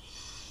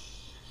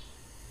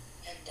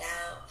and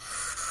out.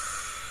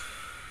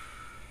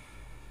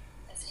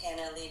 As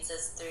Hannah leads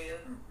us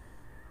through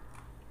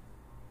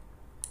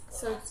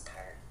the last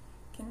part.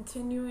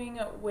 Continuing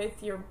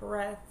with your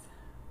breath,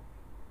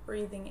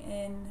 breathing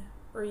in,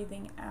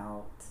 breathing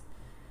out,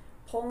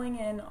 pulling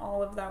in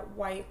all of that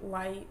white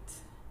light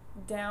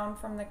down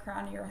from the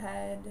crown of your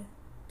head,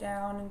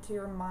 down into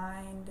your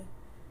mind,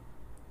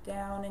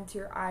 down into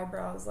your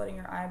eyebrows, letting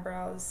your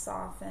eyebrows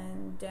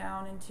soften,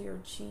 down into your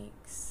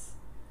cheeks,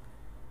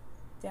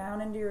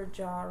 down into your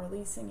jaw,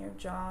 releasing your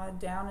jaw,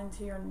 down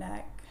into your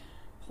neck,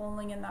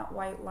 pulling in that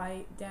white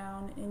light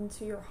down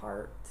into your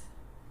heart,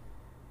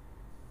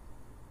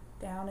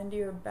 down into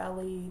your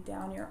belly,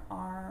 down your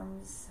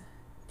arms,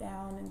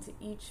 down into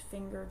each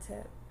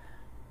fingertip,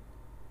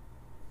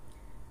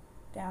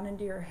 down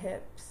into your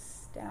hips,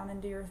 down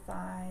into your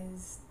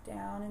thighs,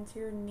 down into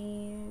your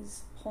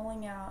knees,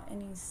 pulling out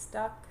any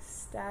stuck,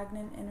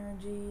 stagnant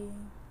energy,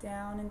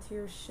 down into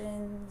your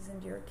shins,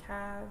 into your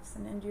calves,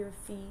 and into your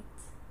feet.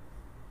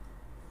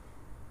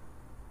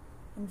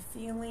 And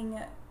feeling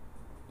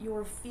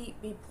your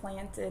feet be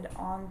planted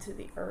onto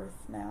the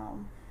earth now.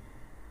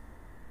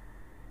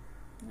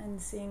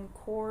 And seeing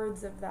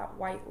cords of that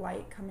white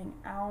light coming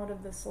out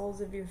of the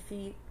soles of your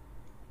feet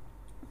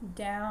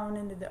down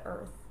into the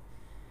earth,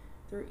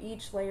 through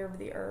each layer of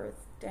the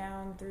earth,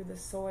 down through the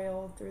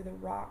soil, through the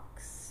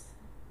rocks,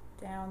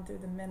 down through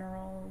the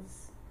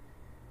minerals,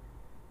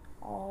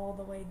 all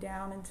the way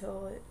down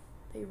until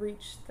they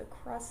reach the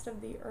crust of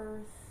the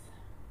earth,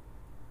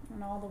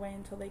 and all the way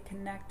until they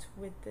connect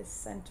with this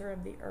center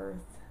of the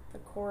earth, the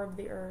core of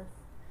the earth,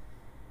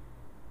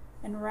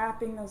 and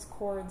wrapping those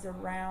cords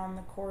around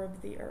the core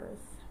of the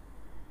earth.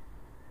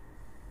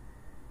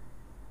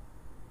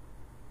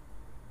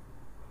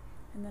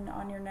 And then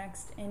on your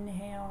next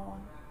inhale,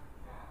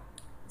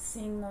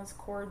 seeing those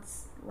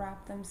cords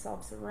wrap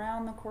themselves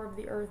around the core of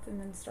the earth and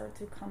then start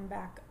to come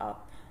back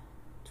up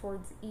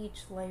towards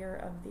each layer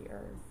of the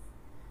earth.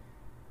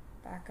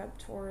 Back up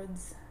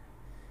towards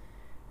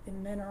the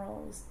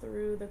minerals,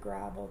 through the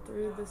gravel,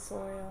 through the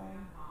soil,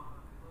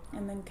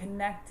 and then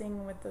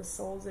connecting with the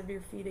soles of your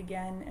feet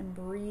again and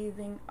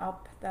breathing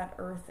up that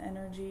earth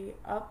energy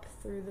up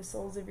through the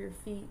soles of your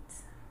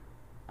feet,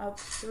 up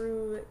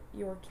through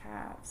your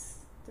calves,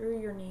 through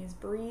your knees,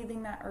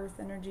 breathing that earth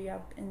energy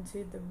up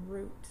into the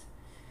root,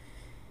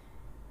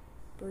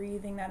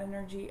 breathing that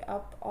energy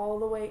up all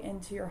the way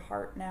into your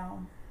heart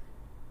now.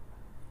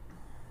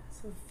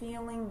 So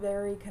feeling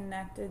very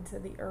connected to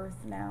the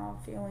earth now,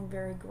 feeling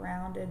very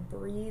grounded,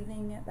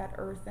 breathing that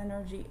earth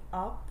energy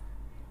up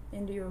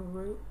into your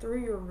root,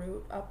 through your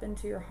root, up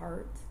into your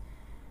heart,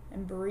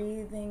 and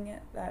breathing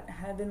that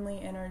heavenly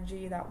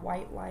energy, that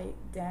white light,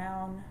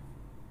 down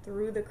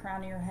through the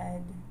crown of your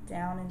head,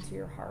 down into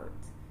your heart.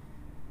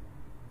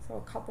 So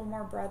a couple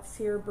more breaths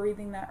here,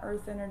 breathing that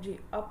earth energy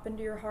up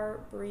into your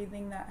heart,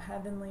 breathing that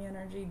heavenly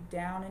energy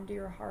down into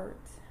your heart.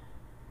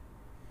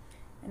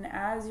 And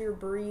as you're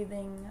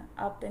breathing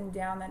up and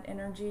down that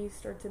energy,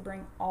 start to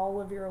bring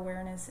all of your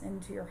awareness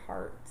into your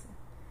heart,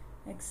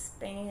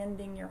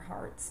 expanding your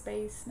heart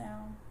space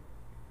now,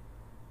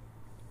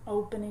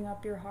 opening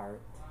up your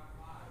heart,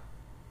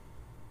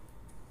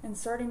 and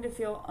starting to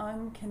feel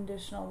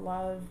unconditional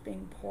love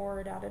being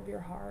poured out of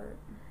your heart.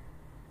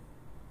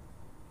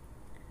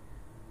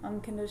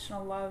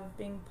 Unconditional love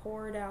being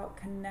poured out,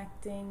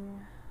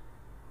 connecting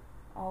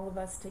all of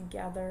us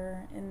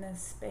together in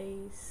this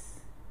space,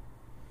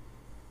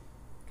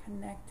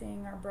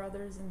 connecting our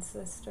brothers and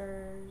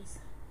sisters,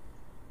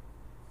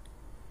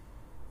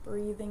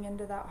 breathing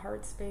into that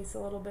heart space a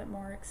little bit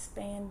more,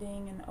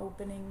 expanding and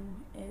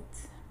opening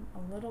it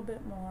a little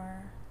bit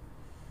more.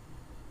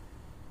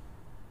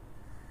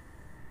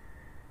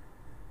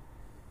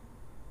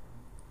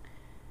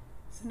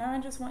 So now I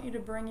just want you to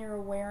bring your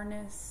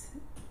awareness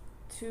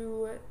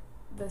to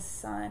the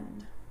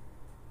sun.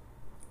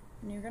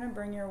 And you're going to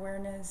bring your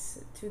awareness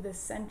to the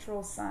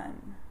central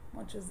sun,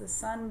 which is the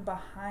sun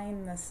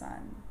behind the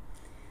sun.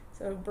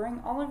 So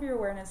bring all of your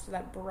awareness to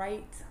that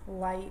bright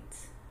light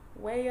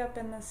way up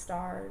in the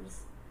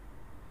stars,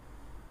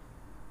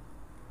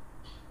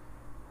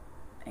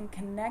 and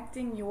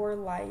connecting your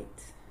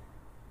light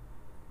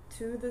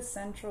to the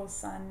central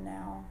sun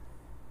now,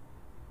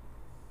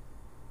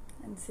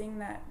 and seeing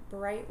that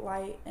bright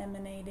light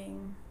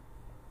emanating.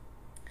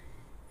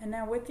 And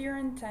now with your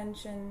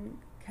intention,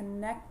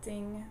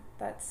 connecting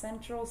that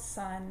central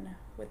sun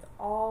with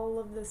all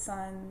of the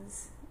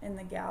suns in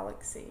the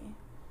galaxy,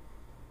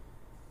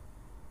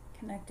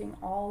 connecting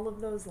all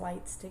of those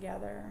lights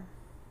together.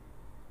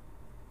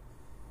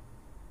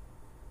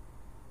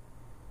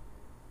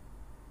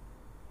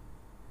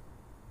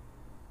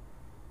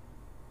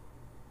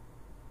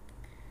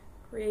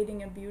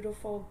 Creating a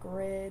beautiful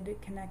grid,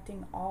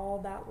 connecting all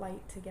that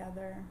light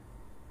together.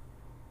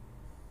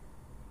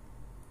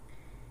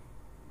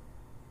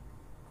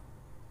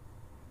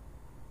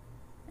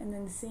 And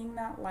then seeing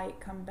that light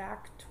come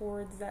back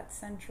towards that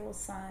central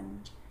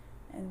sun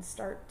and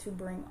start to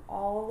bring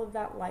all of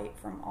that light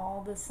from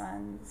all the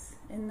suns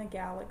in the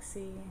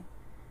galaxy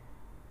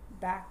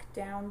back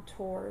down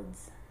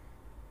towards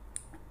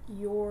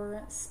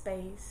your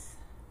space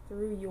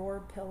through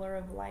your pillar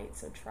of light.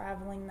 So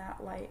traveling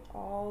that light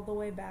all the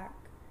way back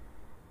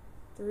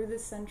through the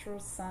central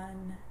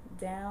sun,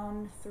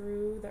 down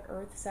through the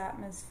Earth's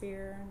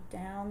atmosphere,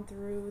 down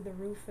through the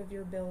roof of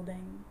your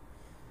building,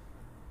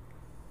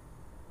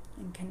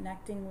 and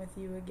connecting with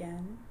you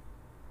again.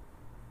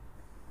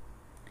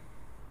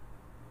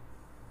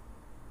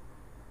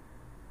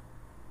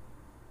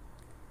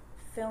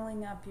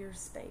 Filling up your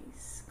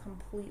space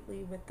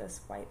completely with this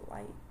white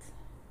light.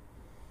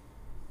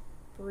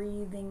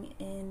 Breathing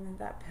in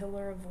that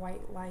pillar of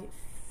white light,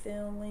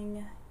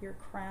 filling your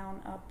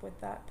crown up with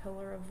that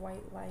pillar of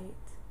white light.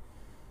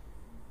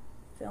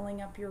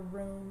 Filling up your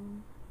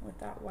room with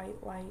that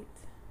white light.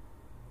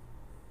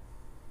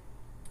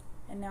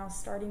 And now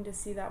starting to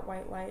see that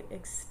white light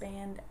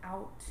expand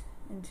out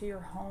into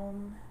your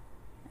home,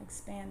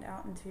 expand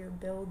out into your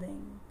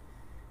building,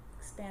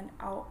 expand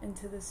out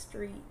into the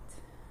street.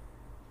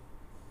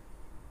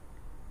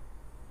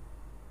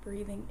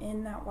 Breathing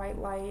in that white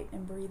light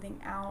and breathing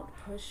out,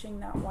 pushing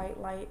that white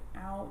light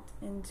out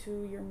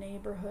into your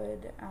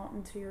neighborhood, out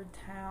into your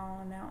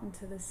town, out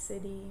into the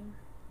city,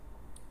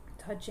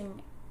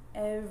 touching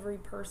every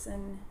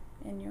person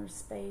in your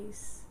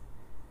space,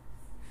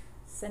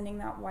 sending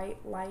that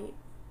white light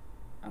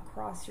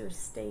across your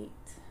state,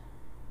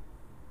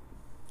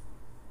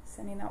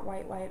 sending that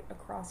white light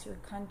across your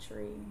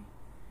country,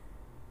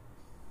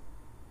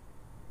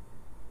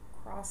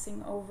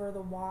 crossing over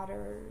the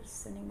waters,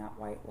 sending that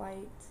white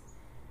light,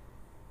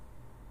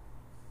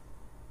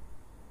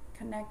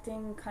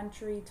 connecting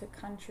country to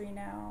country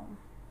now,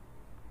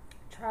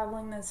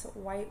 traveling this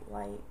white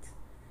light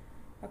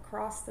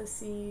across the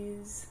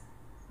seas,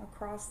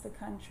 across the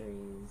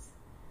countries,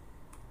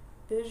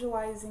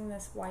 visualizing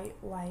this white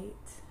light,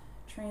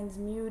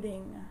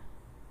 transmuting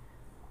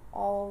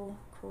all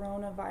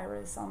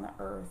coronavirus on the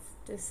earth,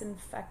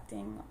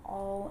 disinfecting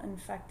all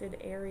infected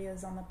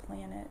areas on the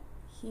planet,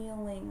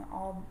 healing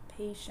all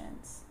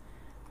patients,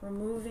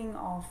 removing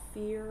all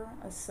fear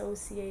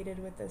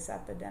associated with this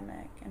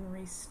epidemic, and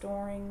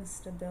restoring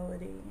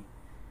stability.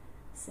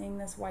 Seeing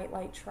this white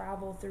light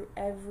travel through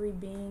every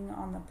being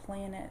on the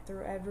planet,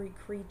 through every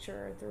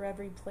creature, through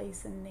every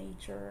place in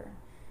nature,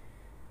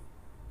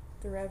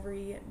 through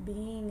every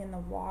being in the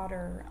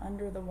water,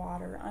 under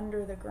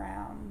the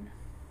ground.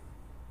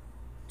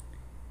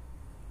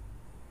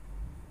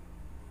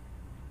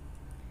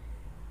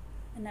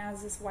 And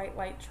as this white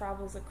light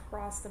travels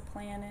across the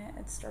planet,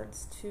 it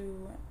starts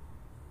to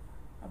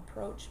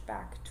approach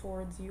back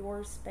towards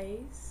your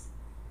space,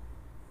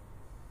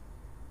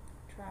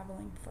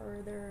 traveling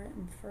further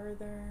and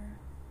further.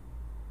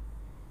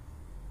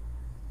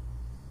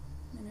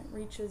 And it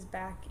reaches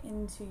back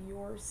into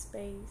your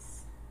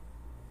space.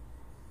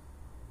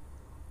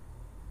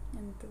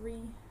 In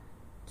 3,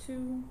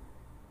 2,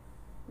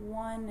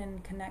 1,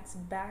 and connects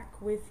back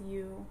with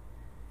you,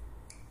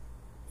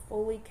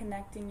 fully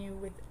connecting you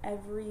with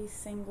every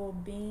single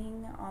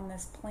being on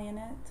this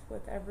planet,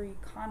 with every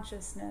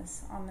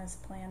consciousness on this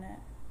planet.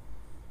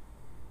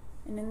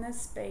 And in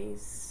this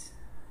space,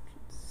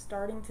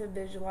 starting to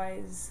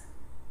visualize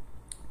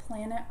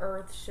planet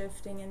Earth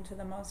shifting into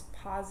the most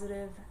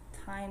positive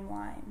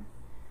timeline,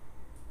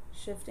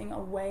 shifting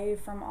away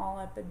from all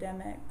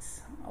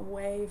epidemics,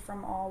 away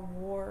from all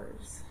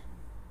wars,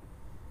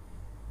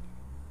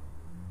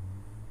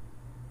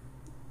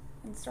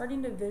 and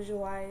starting to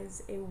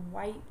visualize a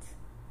white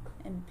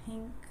and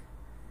pink,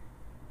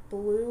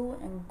 blue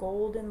and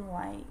golden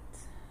light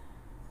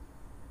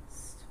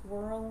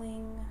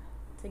swirling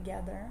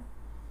together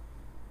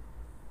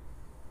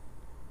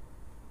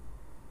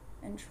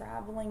and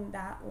traveling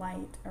that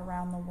light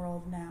around the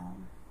world now.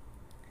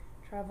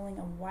 Traveling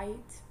a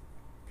white,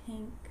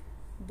 pink,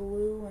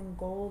 blue and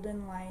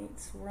golden light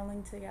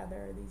swirling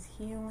together, these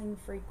healing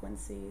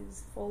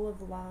frequencies full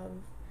of love,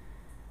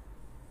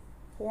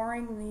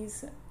 pouring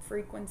these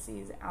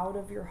frequencies out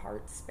of your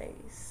heart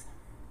space.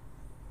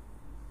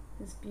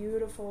 This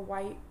beautiful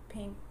white,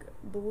 pink,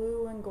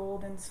 blue and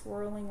golden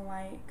swirling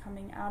light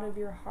coming out of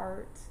your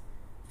heart,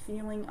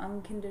 feeling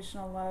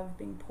unconditional love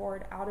being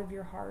poured out of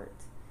your heart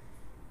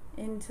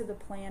into the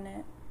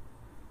planet,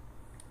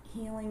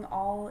 healing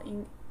all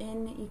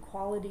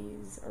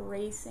inequalities,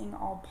 erasing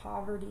all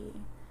poverty,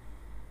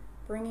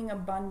 bringing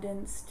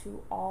abundance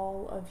to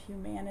all of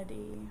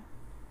humanity.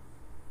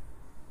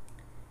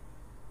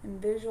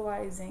 And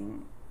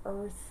visualizing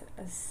Earth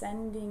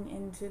ascending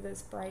into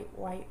this bright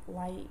white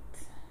light.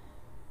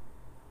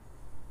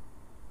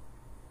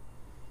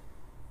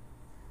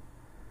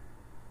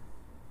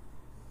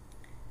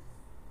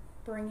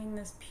 Bringing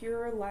this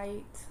pure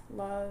light,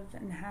 love,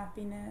 and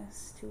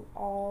happiness to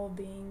all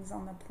beings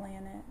on the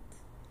planet.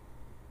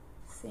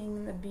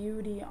 Seeing the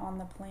beauty on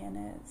the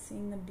planet,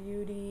 seeing the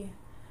beauty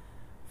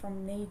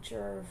from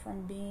nature,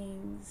 from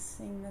beings,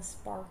 seeing the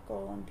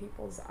sparkle in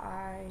people's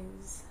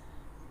eyes,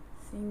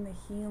 seeing the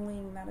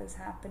healing that is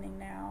happening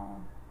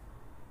now,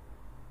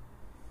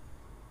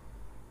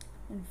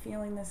 and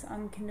feeling this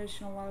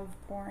unconditional love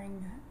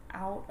pouring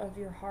out of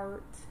your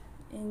heart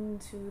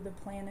into the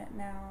planet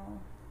now.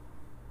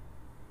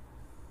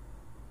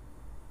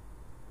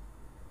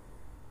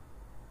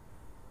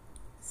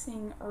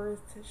 Seeing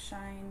Earth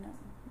shine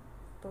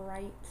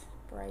bright,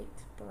 bright,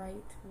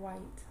 bright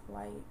white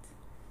light.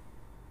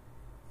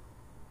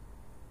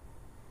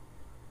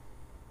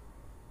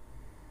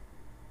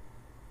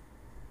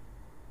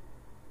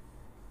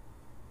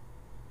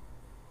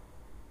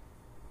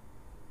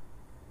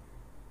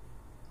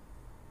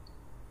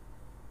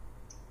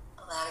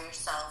 Allow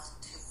yourself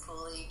to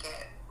fully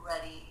get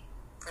ready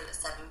for the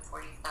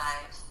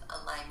 7:45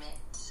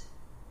 alignment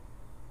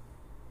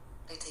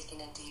by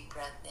taking a deep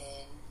breath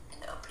in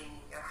and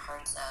opening your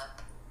hearts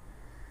up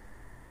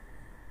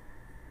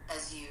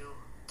as you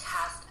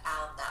cast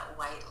out that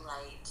white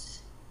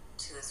light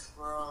to this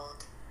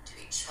world, to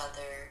each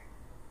other,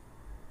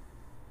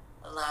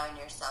 allowing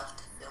yourself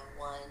to feel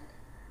one.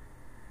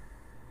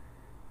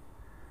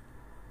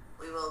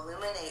 We will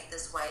illuminate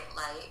this white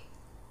light.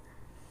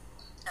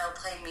 I'll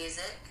play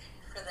music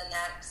for the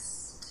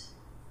next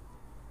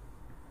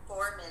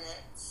 4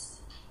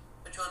 minutes,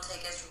 which will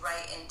take us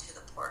right into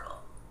the portal.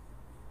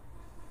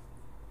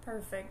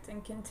 Perfect.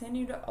 And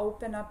continue to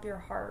open up your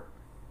heart,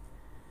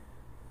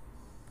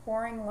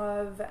 pouring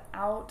love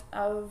out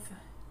of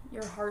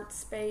your heart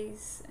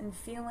space and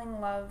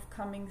feeling love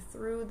coming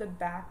through the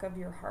back of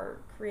your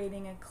heart,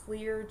 creating a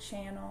clear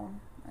channel,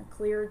 a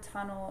clear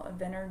tunnel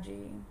of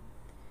energy.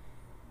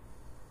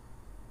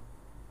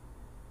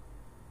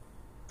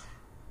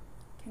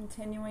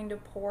 Continuing to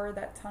pour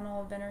that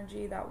tunnel of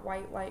energy, that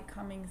white light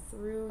coming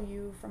through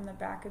you from the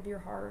back of your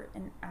heart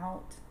and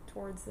out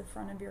towards the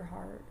front of your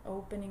heart,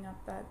 opening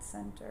up that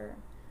center,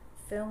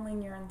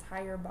 filling your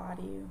entire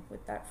body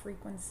with that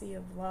frequency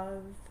of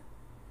love,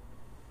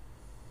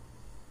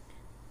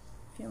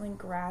 feeling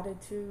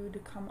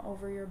gratitude come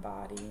over your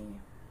body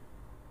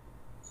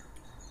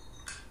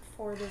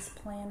for this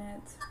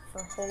planet,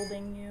 for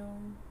holding you.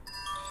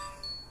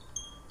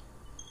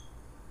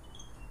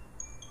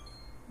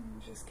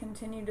 And just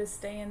continue to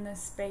stay in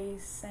this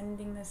space,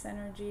 sending this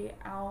energy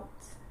out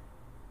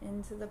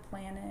into the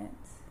planet.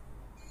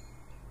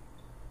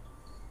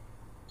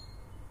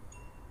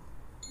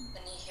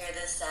 When you hear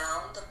the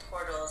sound, the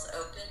portal is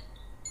open.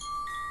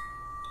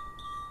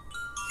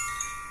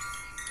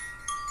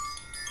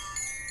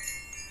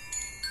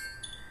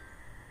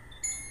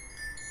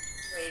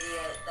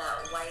 Radiate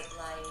that white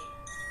light,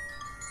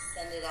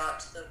 send it out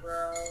to the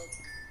world.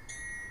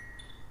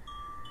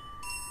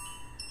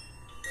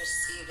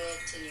 Receive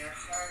it in your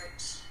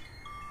heart.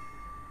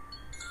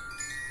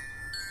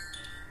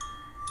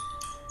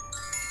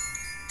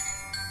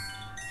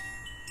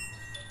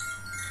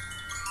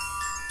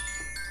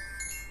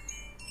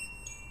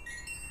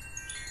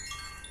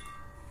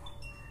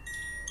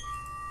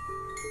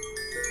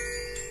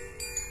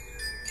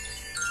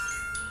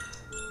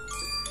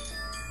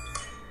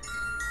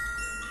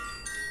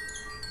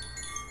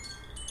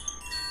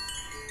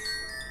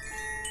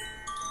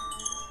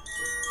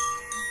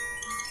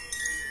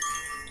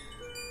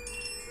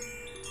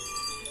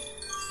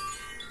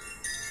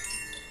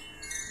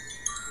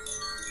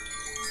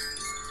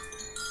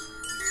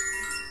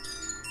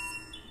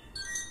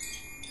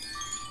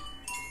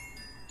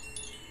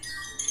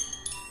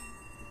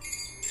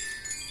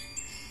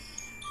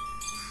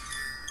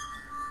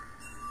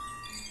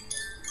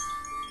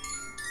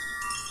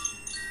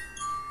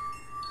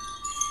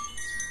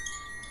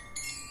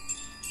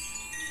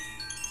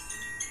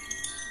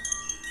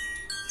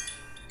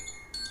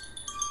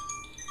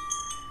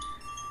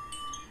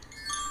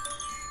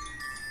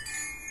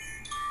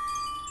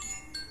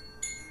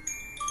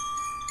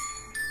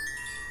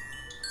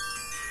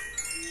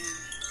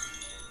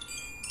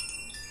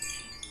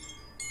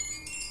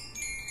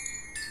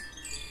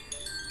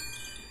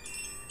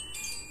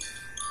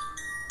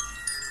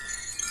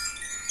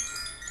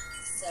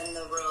 Send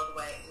the world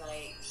white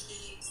light,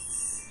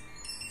 peace,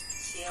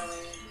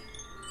 healing.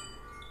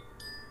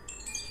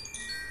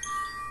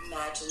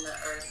 Imagine the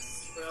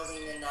earth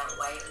swirling in that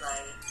white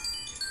light.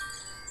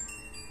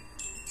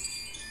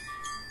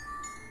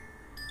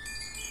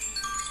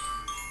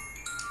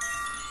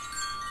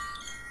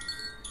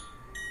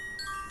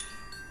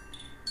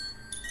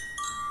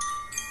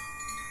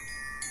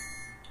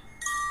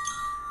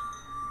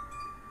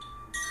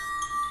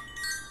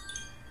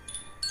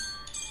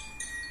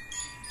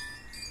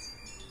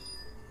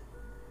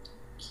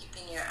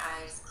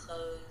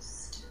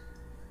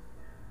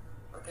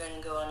 We're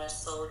going to go on a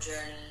soul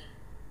journey.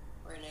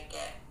 We're going to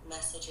get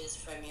messages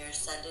from your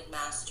ascended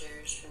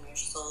masters, from your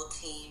soul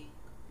team.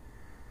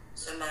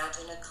 So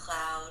imagine a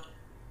cloud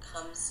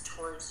comes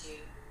towards you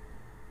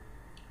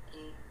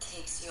and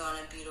takes you on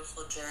a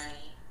beautiful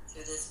journey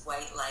through this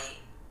white light.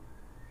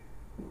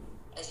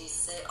 As you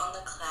sit on the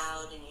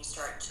cloud and you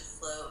start to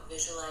float,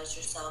 visualize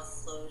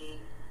yourself floating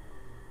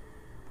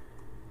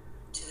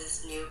to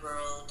this new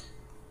world.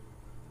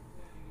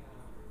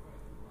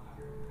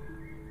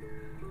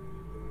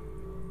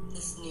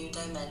 This new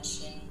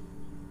dimension.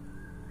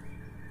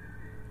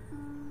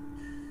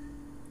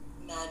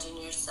 Imagine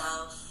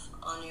yourself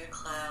on your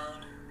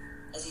cloud,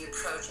 As you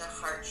approach a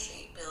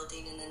heart-shaped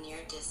building in the near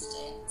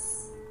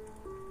distance,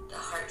 the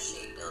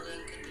heart-shaped building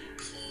could be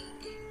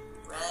pink,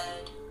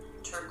 red,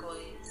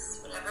 turquoise,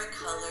 whatever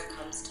color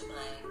comes to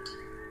mind.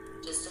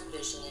 Just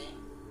envision it.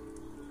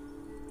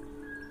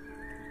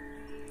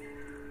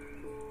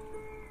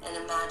 And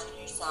imagine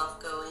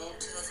yourself going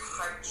into this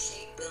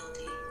heart-shaped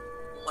building,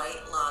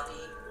 white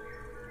lobby.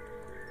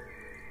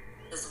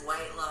 This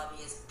white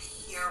lobby is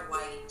pure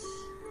white,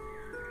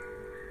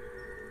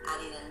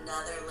 adding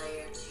another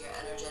layer to your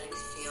energetic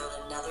field,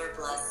 another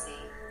blessing.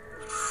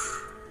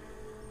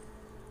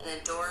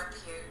 And a door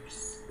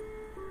appears.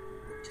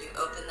 So you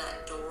open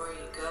that door,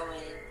 you go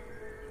in.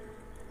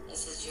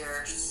 This is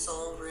your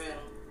soul room.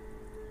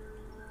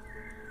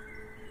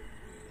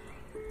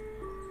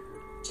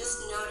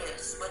 Just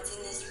notice what's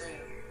in this room.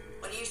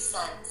 What do you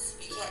sense?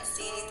 If you can't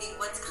see anything,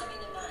 what's coming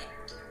to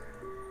mind?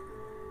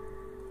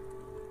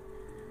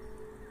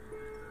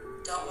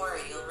 Don't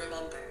worry, you'll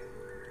remember.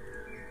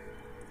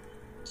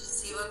 Just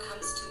see what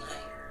comes to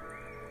mind.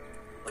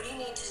 What do you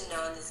need to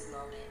know in this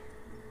moment?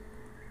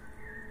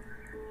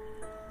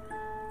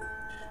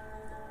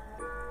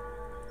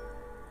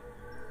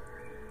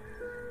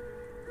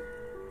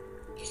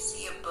 You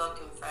see a book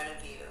in front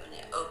of you and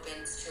it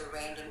opens to a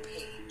random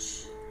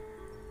page.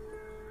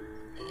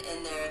 And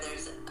in there,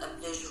 there's a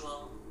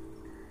visual.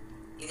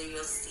 Either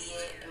you'll see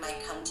it, it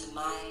might come to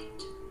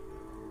mind.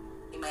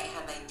 You might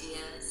have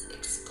ideas.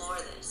 Explore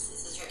this.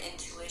 This is your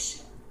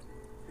intuition.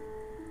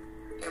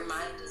 Your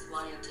mind is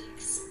wanting to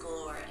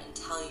explore and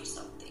tell you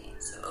something.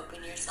 So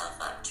open yourself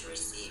up to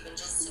receive and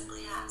just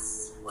simply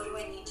ask, what do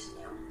I need to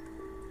know?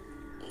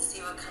 And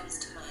see what comes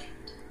to mind.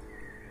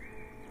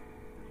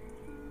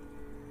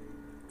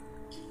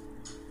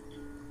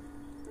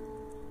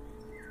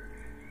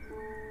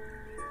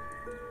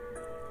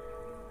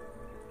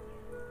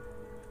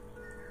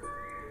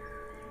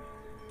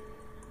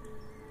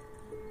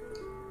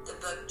 The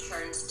book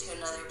turns to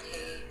another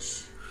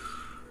page.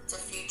 It's a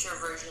future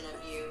version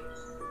of you,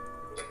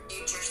 your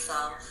future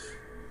self,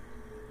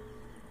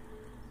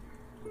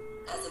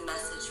 as a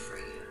message for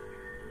you.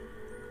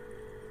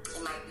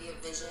 It might be a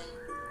vision,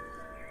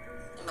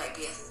 it might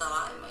be a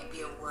thought, it might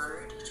be a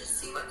word. Just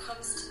see what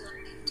comes to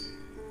mind.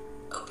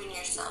 Open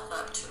yourself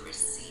up to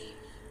receive.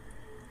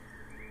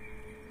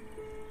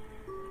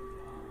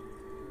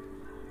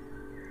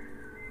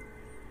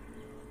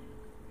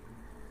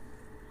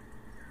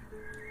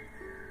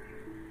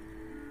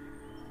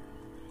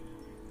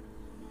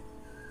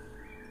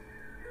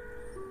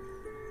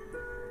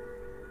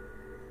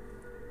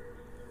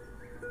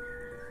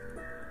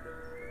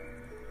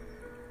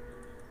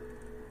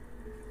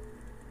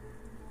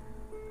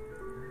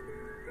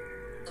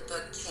 The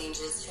book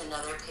changes to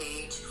another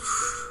page.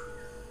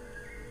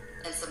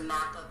 It's a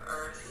map of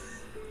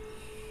Earth.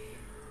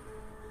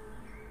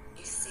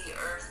 You see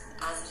Earth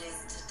as it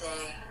is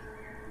today.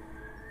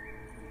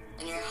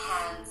 And your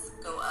hands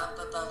go up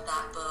above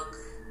that book.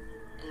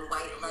 And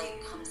white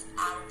light comes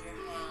out of your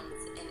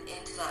hands and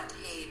into that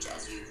page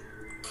as you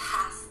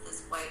cast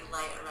this white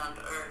light around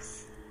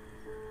Earth.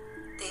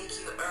 Thank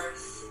you,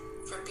 Earth,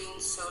 for being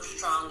so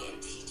strong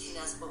and teaching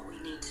us what we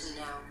need to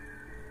know.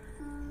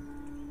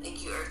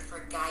 Thank you, Earth,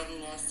 for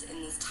guiding us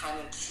in this time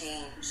of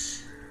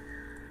change.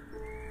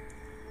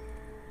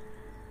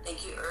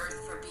 Thank you,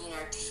 Earth, for being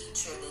our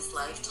teacher this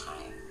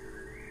lifetime.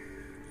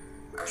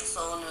 Our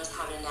soul knows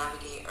how to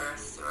navigate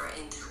Earth through our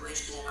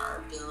intuition,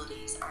 our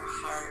abilities, our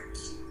heart.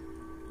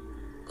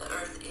 The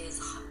Earth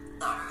is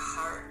our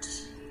heart.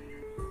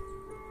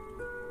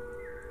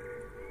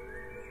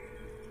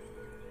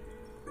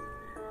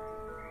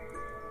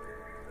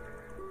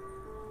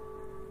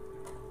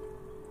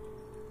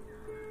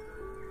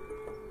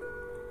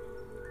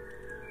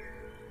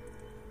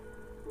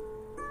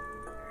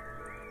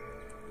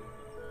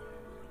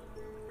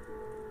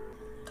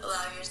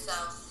 Allow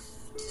yourself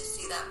to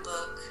see that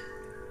book,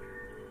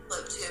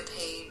 flip to a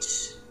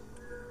page.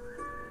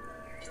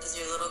 If this is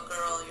your little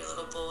girl, your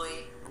little boy,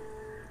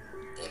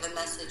 they have a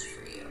message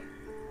for you.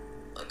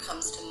 What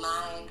comes to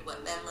mind,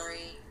 what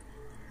memory,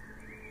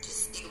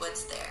 just see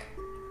what's there.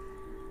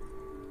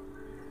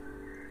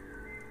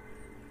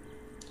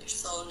 Your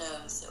soul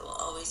knows it will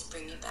always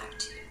bring you back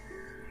to you.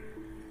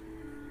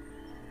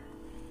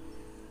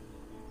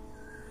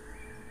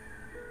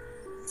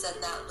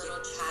 Send that little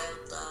child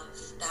love,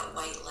 that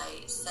white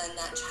light. Send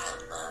that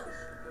child love.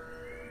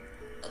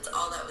 That's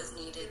all that was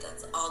needed.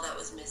 That's all that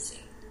was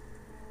missing.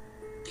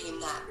 Beam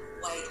that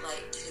white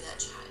light to that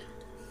child.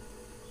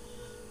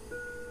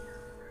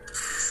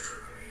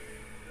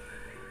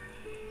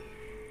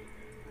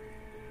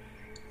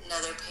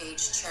 Another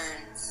page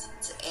turns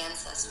to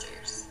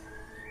ancestors.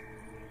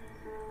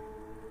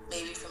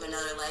 Maybe from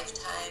another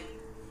lifetime.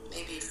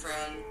 Maybe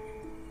from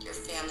your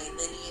family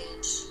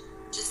lineage.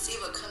 Just see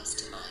what comes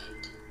to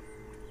mind.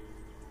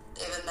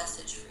 They have a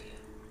message for you.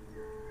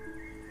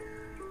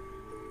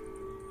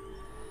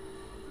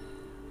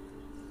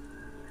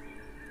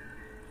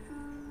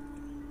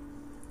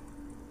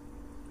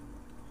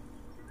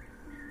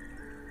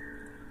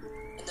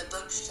 And the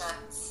book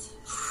shuts.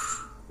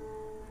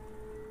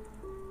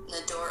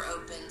 And the door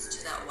opens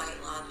to that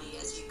white lobby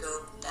as you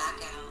go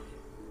back out.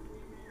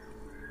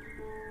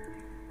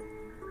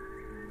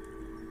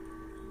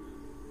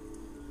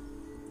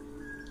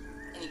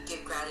 And you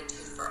give gratitude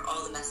for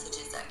all the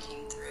messages that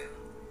came through,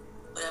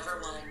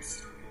 whatever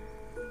ones.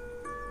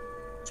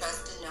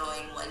 Trust in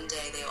knowing one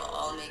day they will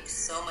all make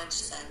so much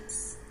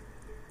sense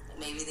that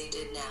maybe they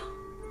did now.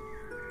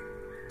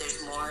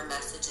 There's more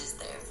messages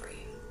there for you.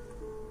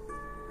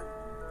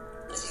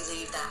 As you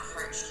leave that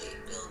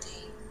heart-shaped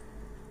building,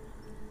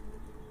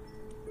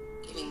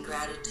 giving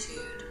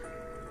gratitude,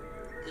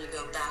 and you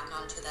go back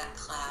onto that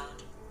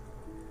cloud,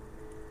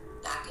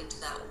 back into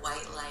that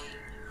white light.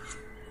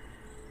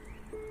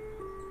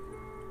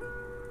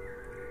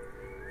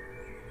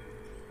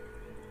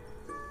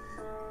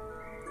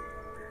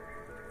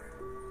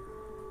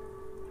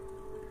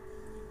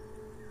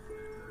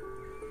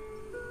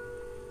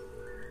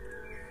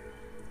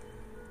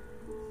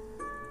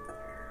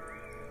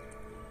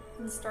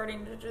 And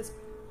starting to just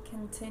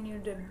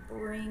continue to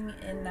bring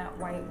in that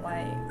white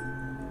light,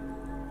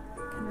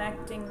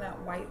 connecting that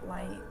white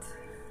light,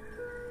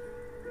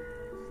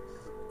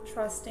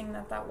 trusting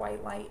that that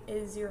white light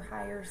is your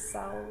higher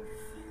self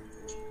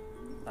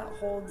that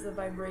holds the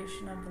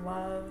vibration of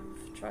love,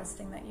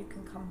 trusting that you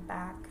can come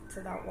back to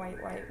that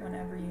white light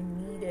whenever you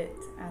need it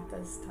at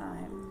this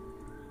time.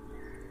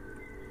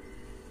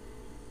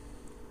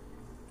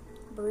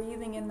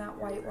 Breathing in that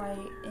white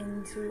light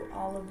into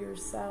all of your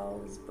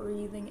cells,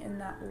 breathing in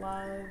that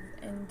love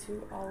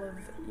into all of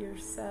your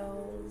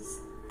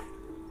cells,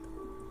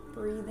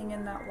 breathing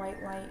in that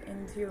white light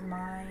into your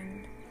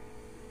mind,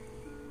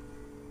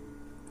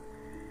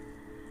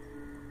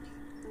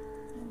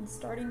 and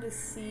starting to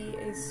see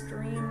a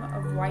stream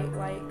of white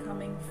light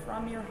coming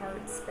from your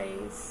heart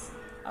space,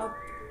 up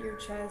your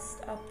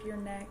chest, up your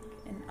neck,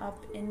 and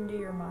up into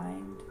your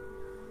mind.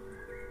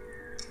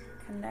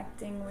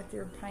 Connecting with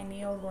your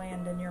pineal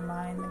gland in your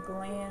mind, the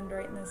gland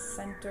right in the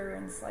center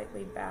and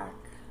slightly back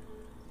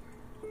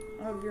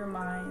of your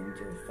mind,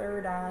 your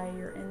third eye,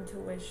 your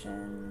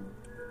intuition,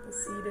 the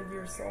seat of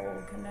your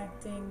soul,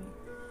 connecting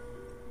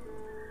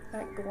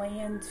that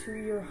gland to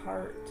your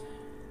heart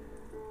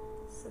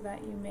so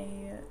that you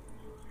may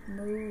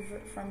move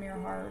from your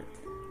heart,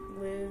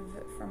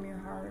 live from your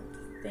heart,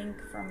 think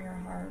from your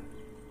heart.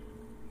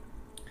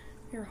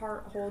 Your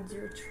heart holds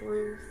your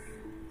truth.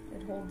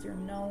 It holds your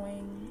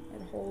knowing.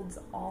 It holds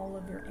all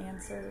of your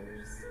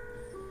answers.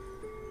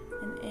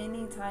 And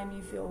anytime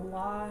you feel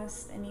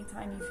lost,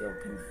 anytime you feel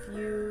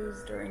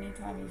confused, or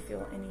anytime you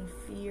feel any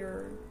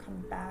fear,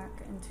 come back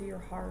into your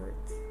heart.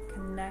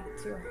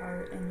 Connect your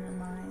heart and your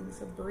mind.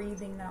 So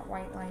breathing that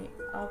white light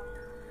up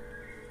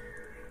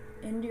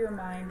into your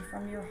mind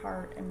from your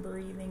heart, and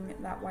breathing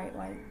that white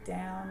light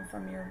down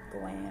from your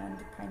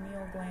gland,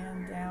 pineal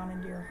gland, down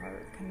into your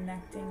heart,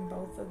 connecting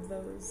both of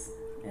those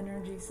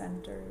energy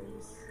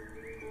centers.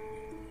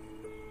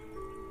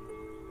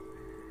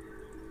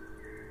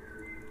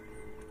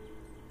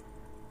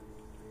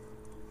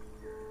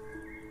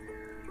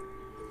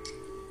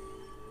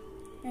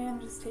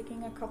 And just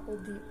taking a couple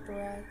deep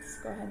breaths.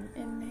 Go ahead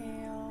and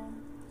inhale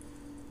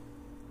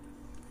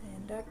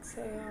and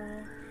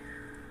exhale.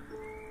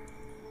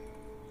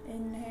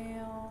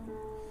 Inhale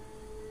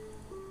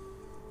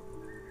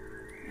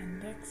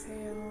and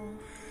exhale.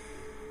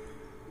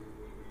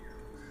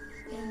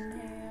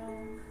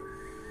 Inhale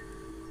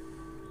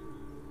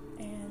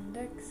and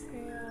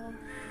exhale.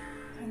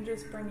 And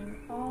just bringing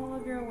all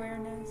of your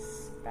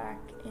awareness back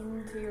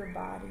into your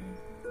body.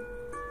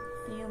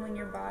 Feeling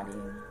your body.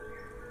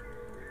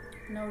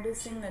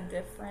 Noticing the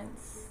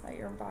difference that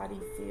your body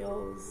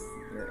feels,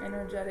 your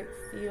energetic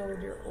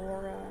field, your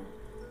aura,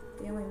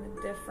 feeling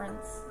the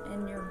difference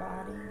in your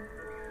body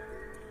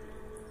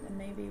than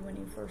maybe when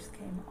you first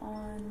came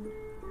on,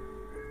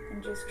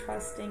 and just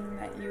trusting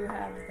that you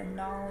have the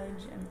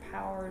knowledge and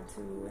power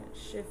to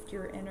shift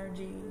your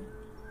energy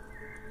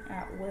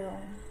at will.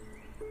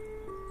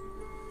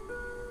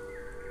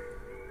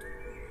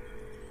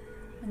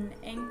 And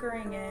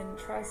anchoring in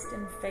trust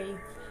and faith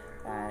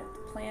that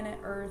planet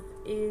Earth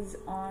is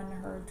on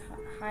her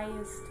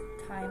highest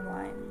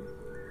timeline.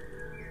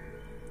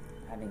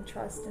 Having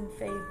trust and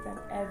faith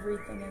that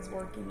everything is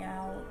working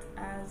out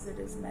as it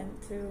is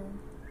meant to.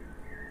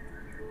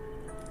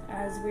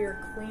 As we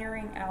are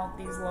clearing out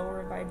these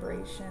lower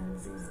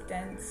vibrations, these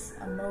dense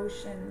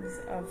emotions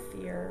of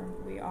fear,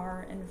 we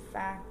are in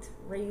fact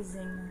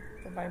raising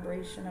the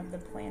vibration of the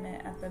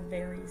planet at the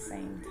very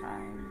same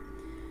time.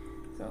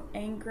 So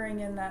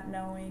anchoring in that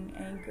knowing,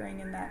 anchoring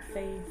in that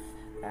faith,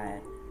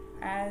 that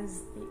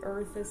as the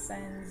earth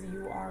ascends,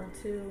 you are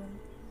too.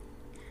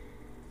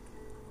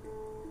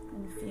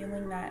 And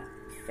feeling that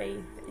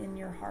faith in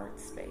your heart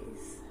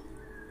space.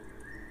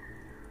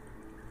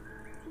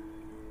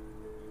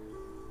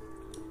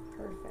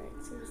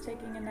 Perfect. So just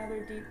taking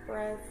another deep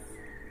breath.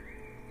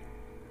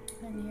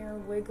 And here,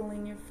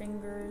 wiggling your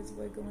fingers,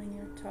 wiggling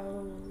your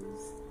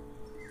toes.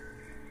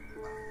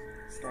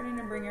 Starting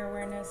to bring your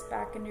awareness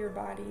back into your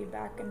body,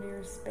 back into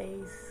your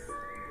space.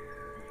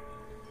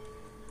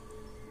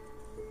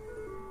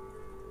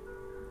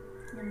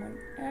 And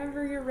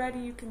whenever you're ready,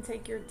 you can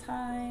take your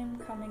time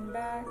coming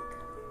back.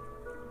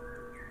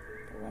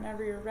 But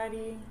whenever you're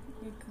ready,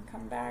 you can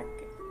come back.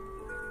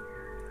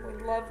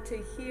 We'd love to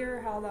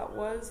hear how that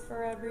was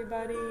for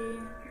everybody.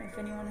 If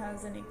anyone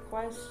has any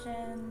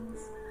questions.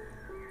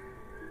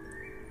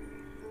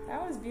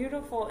 That was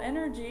beautiful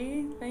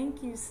energy.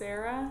 Thank you,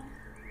 Sarah.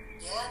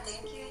 Yeah,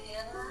 thank you,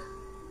 Hannah.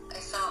 I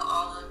felt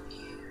all of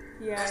you.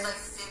 Yes. There's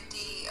like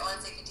 50, I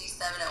want to say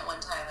 57 at one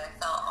time. I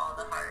felt all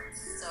the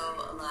hearts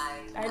so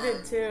alive. I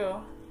did too.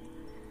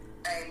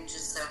 I'm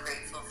just so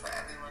grateful for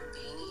everyone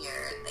being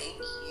here.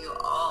 Thank you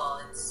all.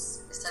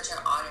 It's such an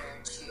honor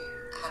to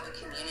have a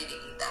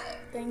community that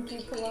Thank you,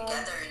 we can be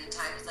together in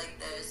times like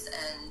this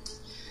and,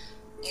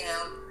 you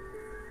know,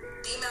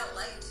 beam out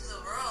light to the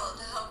world.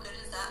 How good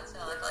does that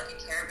feel? I feel like a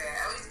Care Bear.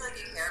 I always feel like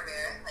a Care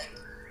Bear. Like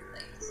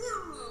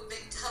woo,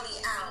 big tummy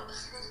out.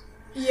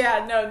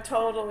 Yeah, no,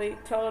 totally.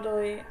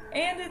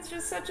 And it's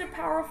just such a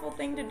powerful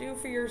thing to do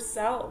for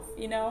yourself,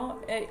 you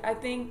know? I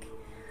think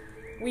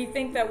we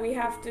think that we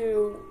have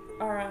to,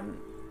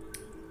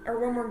 or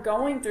when we're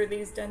going through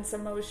these dense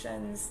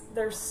emotions,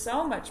 there's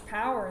so much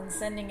power in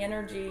sending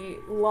energy,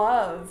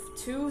 love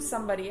to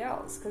somebody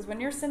else. Because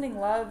when you're sending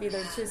love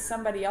either to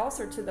somebody else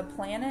or to the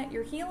planet,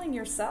 you're healing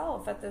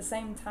yourself at the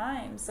same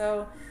time.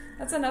 So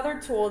that's another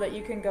tool that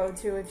you can go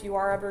to if you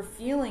are ever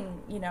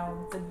feeling, you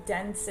know, the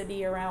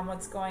density around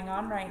what's going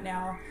on right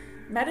now.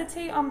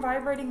 Meditate on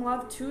vibrating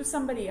love to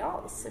somebody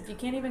else if you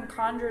can't even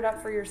conjure it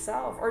up for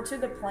yourself, or to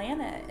the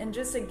planet. And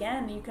just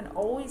again, you can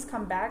always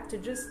come back to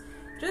just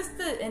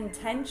the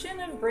intention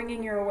of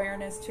bringing your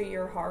awareness to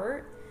your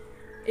heart.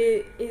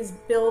 It is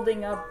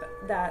building up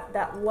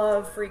that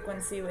love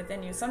frequency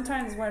within you.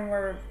 Sometimes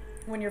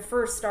when you're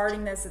first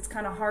starting this, it's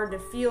kind of hard to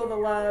feel the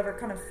love or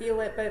kind of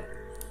feel it, but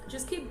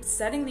just keep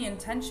setting the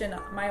intention.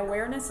 My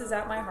awareness is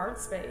at my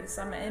heart space.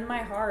 I'm in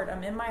my heart,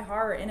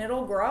 and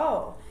it'll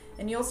grow.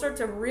 And you'll start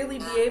to really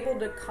be able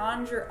to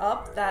conjure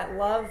up that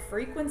love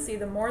frequency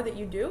the more that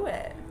you do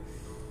it.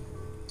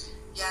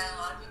 Yeah, and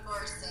a lot of people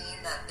are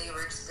saying that they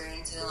were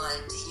experiencing a lot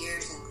of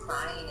tears and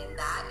crying, and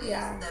that is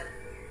the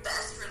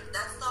best,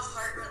 that's the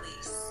heart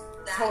release.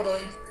 That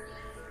totally. Is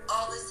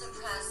all the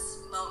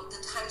suppressed moments,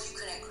 the times you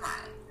couldn't cry.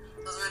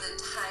 Those were the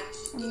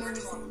times you were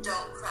told,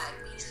 don't cry,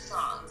 be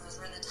strong. Those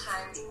were the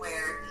times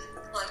where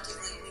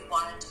collectively we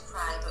wanted to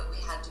cry, but we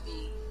had to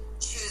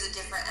choose a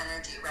different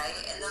energy, right?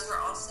 And those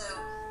were also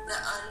the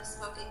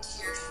unspoken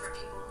tears for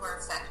people who are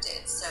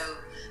affected. So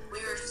we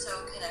were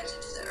so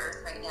connected to the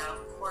earth right now.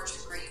 Of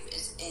course, grief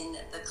is in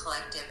the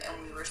collective,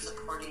 and we were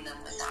supporting them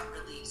with that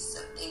release.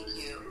 So thank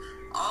you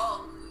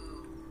all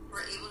who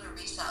were able to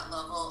reach that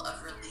level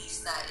of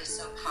release that is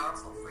so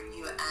powerful for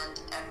you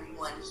and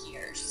everyone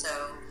here. So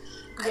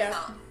I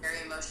felt very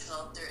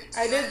emotional through it.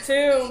 I did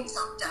too.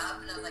 Choked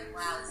up, and I was like,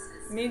 wow,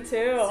 Me too.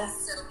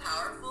 This is so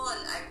powerful,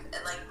 and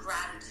I like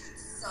gratitude,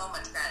 so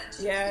much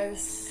gratitude.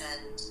 Yes.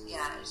 And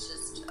yeah, it's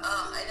just,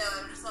 I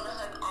know, I just want to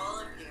hug all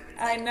of you.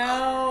 It's I like,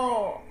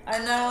 know.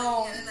 And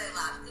I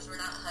laugh because we're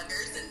not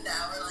huggers, and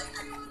now we're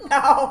like,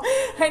 no,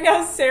 I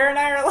know Sarah and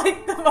I are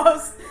like the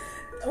most,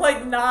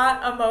 like,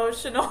 not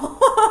emotional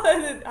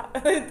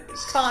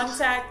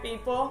contact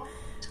people.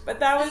 But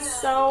that was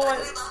so... We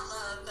love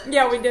love.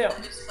 Yeah, we do.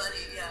 It's funny,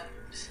 yeah.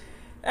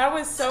 That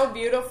was so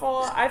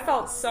beautiful. I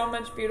felt so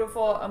much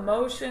beautiful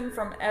emotion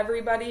from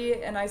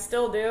everybody, and I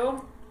still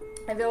do.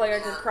 I feel like I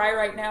could cry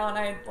right now,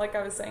 and like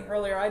I was saying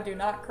earlier, I do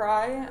not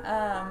cry.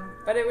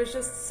 But it was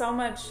just so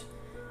much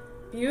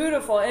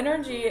beautiful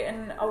energy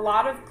and a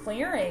lot of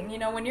clearing. You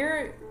know, when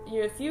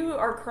if you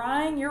are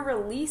crying, you're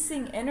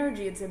releasing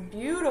energy. It's a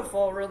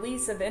beautiful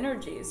release of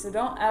energy. So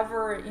don't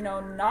ever,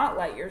 not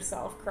let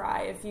yourself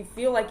cry. If you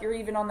feel like you're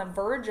even on the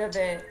verge of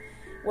it,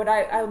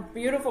 a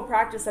beautiful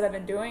practice that I've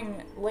been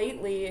doing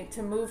lately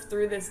to move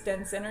through this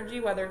dense energy,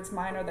 whether it's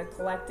mine or the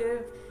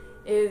collective,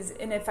 is,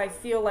 and if I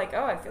feel like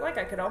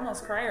I could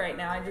almost cry right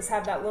now, I just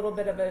have that little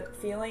bit of a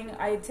feeling,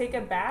 I take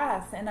a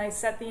bath and I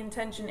set the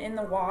intention in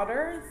the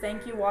water.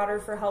 Thank you, water,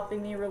 for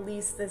helping me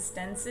release this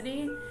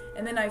density.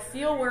 And then I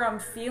feel where I'm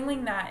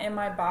feeling that in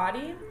my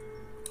body.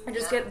 I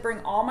just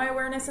bring all my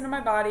awareness into my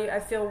body. I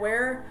feel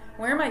where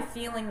am I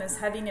feeling this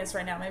heaviness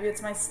right now? Maybe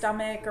it's my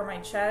stomach or my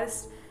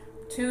chest.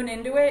 Tune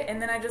into it, and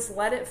then I just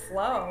let it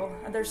flow.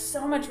 There's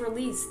so much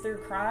release through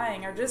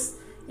crying, or just,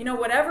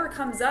 whatever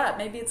comes up.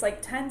 Maybe it's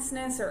like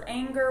tenseness or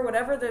anger,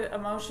 whatever the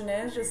emotion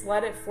is, just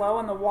let it flow,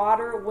 and the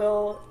water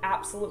will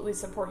absolutely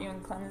support you in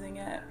cleansing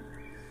it.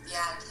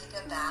 Yeah,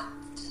 take a bath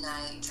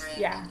tonight,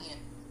 drink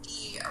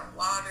tea or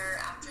water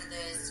after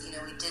this.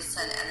 We did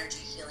send energy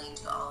healing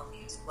to all of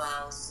you as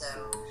well.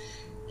 So,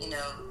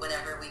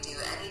 whenever we do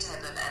any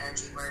type of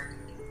energy work,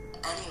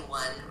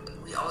 anyone,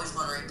 we always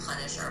want to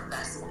replenish our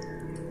best,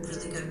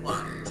 really good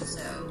water.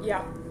 So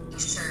be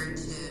sure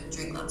to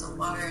drink lots of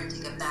water and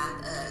take a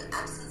bath.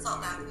 Epsom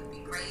salt bath would be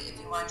great if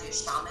you want to do a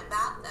shaman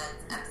bath. That's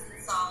Epsom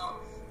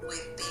salt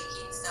with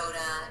baking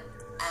soda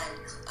and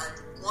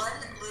one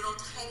little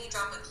tiny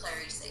drop of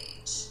clary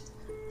sage.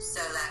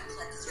 So that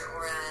cleanses your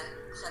aura,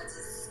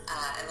 cleanses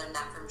I learned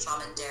that from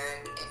Shaman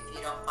Derek. If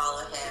you don't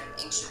follow him,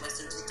 Ancient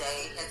Wisdom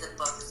Today, he has a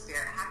book,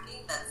 Spirit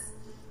Hacking, that's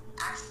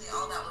actually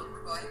all about what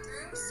we're going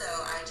through. So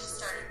I just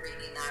started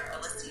reading that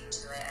or listening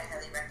to it. I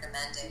highly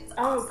recommend it. It's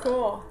awesome.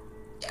 Cool.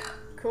 Yeah.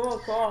 Cool.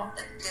 A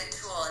good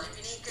tool. And if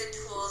you need good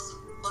tools,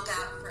 look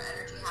out for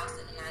Energy House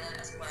and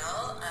Hannah as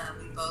well.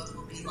 We both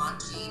will be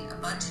launching a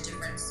bunch of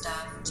different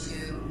stuff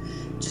to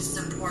just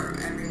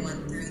support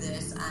everyone through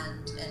this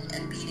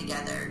and be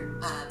together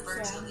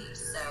virtually. Yeah.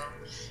 So,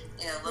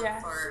 look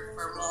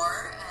for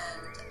more.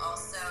 And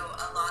also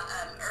a lot,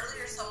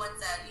 earlier someone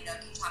said, can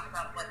you talk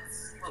about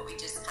what we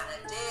just kind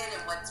of did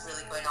and what's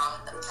really going on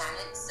with the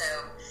planet? So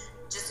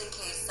just in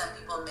case some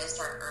people missed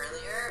our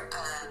earlier,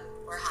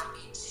 we're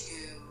happy to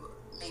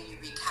maybe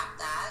recap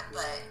that,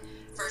 but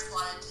first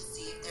wanted to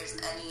see if there's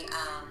any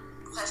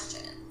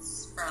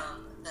questions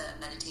from the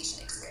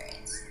meditation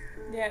experience.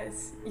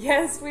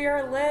 Yes, we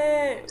are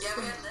lit. Yeah,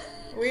 we are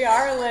lit. We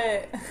are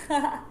lit.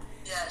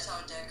 Yeah,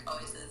 Shaman Derek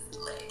always is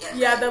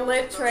lit. The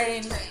lit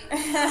train.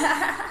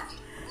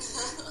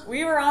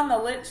 We were on the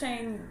lit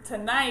train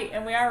tonight,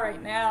 and we are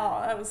right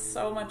now. That was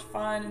so much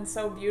fun and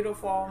so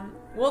beautiful.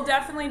 We'll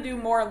definitely do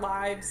more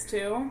lives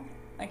too.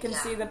 I can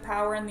see the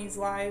power in these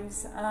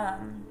lives.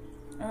 And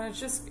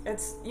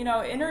it's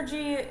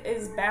energy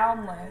is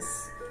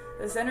boundless.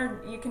 This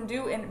energy, you can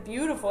do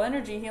beautiful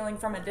energy healing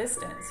from a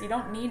distance. You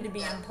don't need to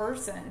be in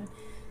person.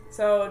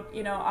 So,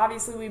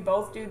 obviously we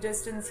both do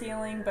distance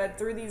healing, but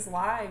through these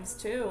lives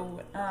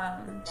too,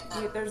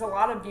 there's a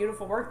lot of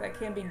beautiful work that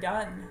can be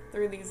done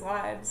through these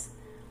lives.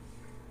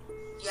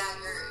 Yeah,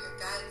 your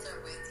guides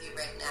are with you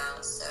right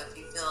now. So if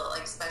you feel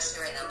like,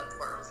 especially right now, the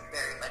portal is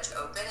very much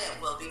open. It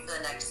will be for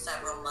the next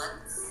several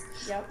months.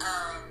 Yep.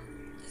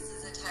 This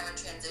is a time of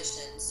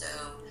transition. So,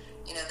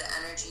 the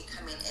energy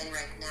coming in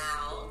right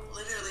now,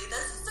 literally,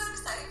 this is so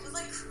exciting. It feels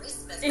like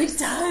Christmas. It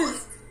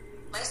does.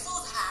 My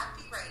soul's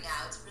happy right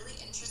now. It's really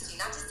interesting.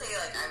 Not to say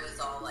like I was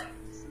all like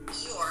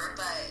Eeyore,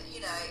 but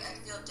I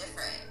feel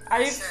different.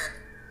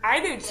 I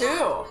do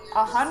too. 100%.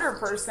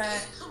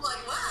 I'm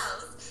like,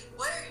 wow.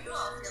 What are you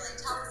all feeling?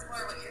 Tell us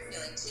more what you're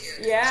feeling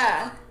too.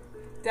 Yeah,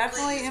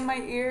 definitely in my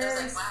ears.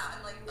 I was like, wow,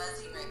 I'm like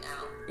buzzing right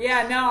now.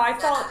 Yeah, no, I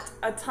felt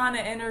a ton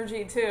of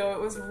energy too. It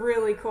was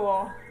really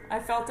cool. I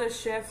felt a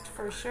shift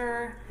for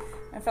sure.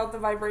 I felt the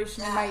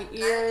vibration in my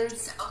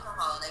ears. I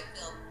alcohol and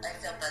I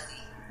feel buzzy.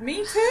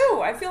 Me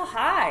too. I feel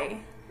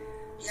high.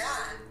 Yeah,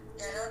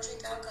 I don't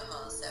drink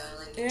alcohol, so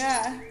like.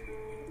 Yeah.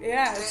 You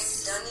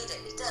don't need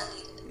it. You don't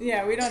need it.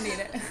 Yeah, we don't need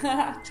it. All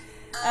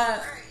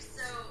right,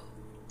 so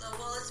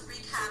let's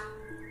recap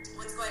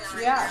what's going on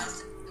right now.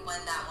 So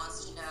anyone that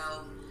wants to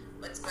know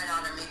what's going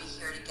on or maybe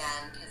hear it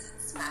again because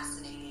it's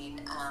fascinating.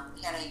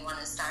 Hannah, you want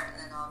to start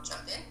and then I'll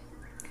jump in?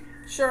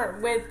 Sure.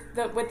 With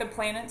the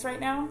planets right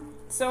now.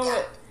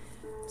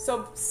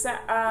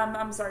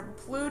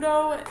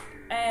 Pluto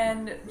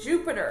and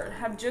Jupiter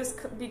have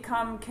just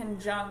become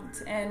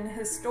conjunct, and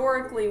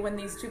historically when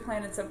these two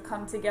planets have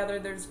come together,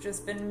 there's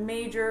just been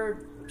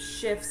major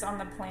shifts on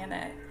the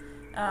planet,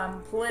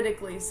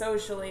 politically,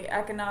 socially,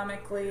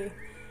 economically,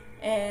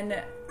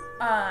 and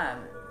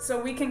so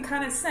we can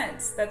kind of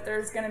sense that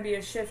there's going to be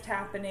a shift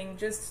happening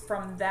just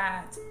from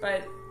that.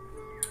 But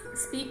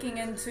speaking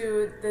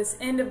into this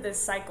end of this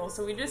cycle,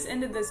 so we just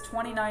ended this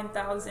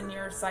 29,000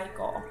 year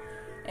cycle,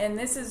 and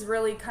this is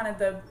really kind of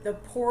the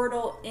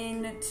portal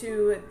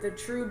into the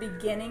true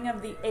beginning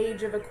of the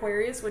age of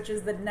Aquarius, which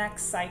is the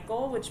next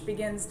cycle, which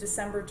begins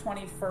December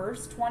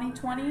 21st,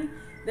 2020.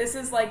 This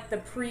is like the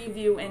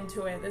preview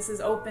into it. This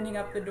is opening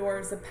up the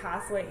doors, the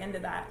pathway into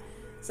that.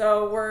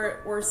 So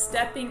we're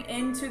stepping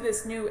into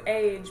this new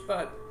age,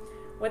 but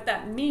what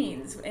that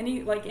means,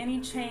 any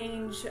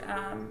change,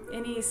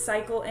 any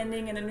cycle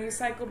ending and a new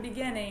cycle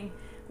beginning,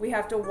 we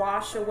have to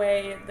wash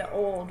away the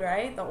old,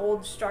 right? The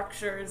old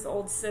structures, the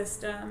old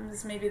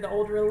systems, maybe the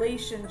old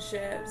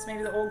relationships,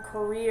 maybe the old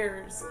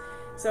careers.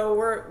 So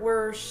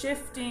we're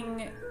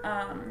shifting,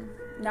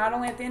 not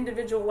only at the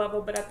individual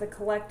level, but at the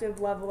collective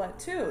level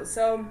too.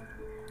 So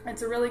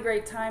it's a really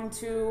great time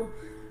to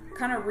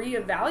kind of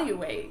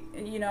reevaluate.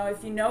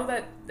 If you know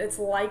that it's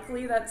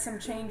likely that some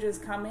change is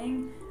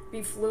coming,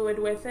 be fluid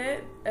with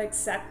it,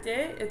 accept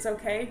it. It's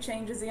okay.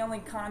 Change is the only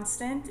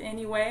constant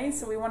anyway,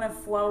 so we want to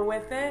flow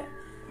with it.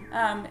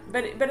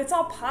 But it's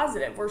all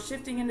positive. We're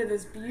shifting into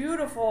this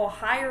beautiful,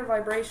 higher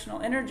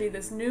vibrational energy,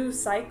 this new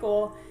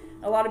cycle.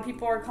 A lot of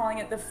people are calling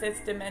it the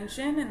fifth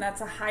dimension, and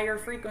that's a higher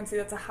frequency,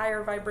 that's a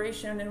higher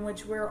vibration in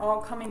which we're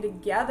all coming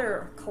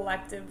together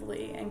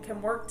collectively and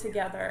can work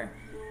together.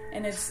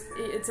 And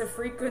it's a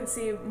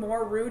frequency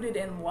more rooted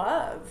in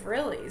love,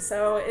 really.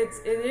 So it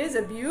is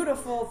a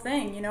beautiful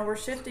thing. We're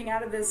shifting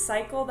out of this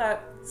cycle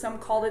that some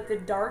called it the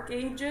dark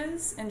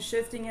ages and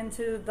shifting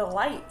into the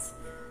light.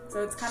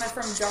 So it's kind of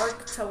from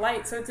dark to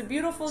light. So it's a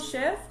beautiful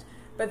shift,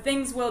 but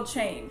things will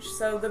change.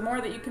 So the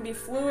more that you can be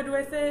fluid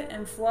with it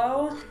and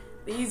flow,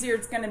 the easier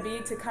it's going to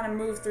be to kind of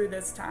move through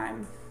this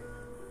time.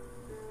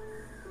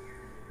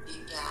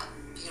 Yeah,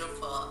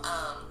 beautiful.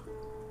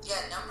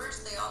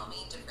 Numbers, they all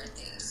mean different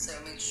things. So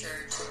make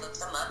sure to look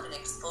them up and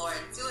explore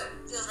and do what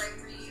feels right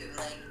for you.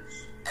 Like,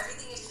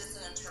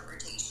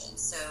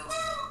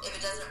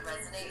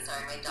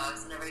 sorry, my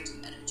dogs, whenever I do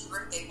energy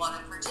work, they want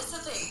to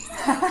participate. So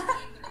you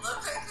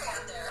look cray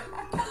out there. Oh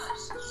my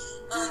gosh.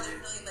 They're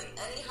feeling like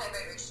any high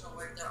vibrational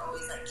work, they're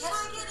always like, can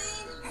I get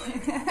in? I'm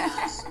like,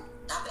 gosh,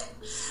 stop it.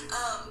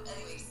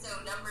 Anyway, so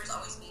numbers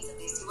always mean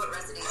something. See what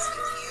resonates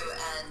with you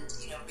and,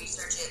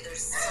 research it.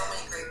 There's so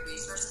many great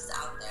resources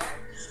out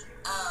there.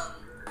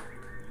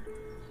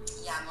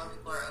 More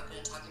people are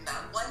open to talking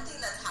about. One thing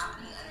that's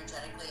happening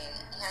energetically, and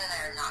Hannah and I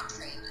are not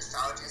trained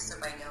astrologists, so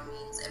by no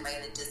means am I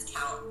going to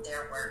discount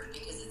their work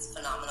because it's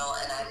phenomenal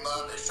and I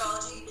love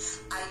astrology.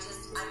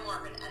 I'm more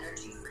of an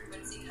energy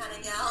frequency kind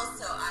of gal,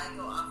 so I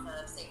go off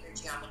of sacred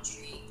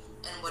geometry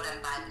and what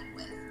I'm vibing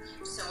with.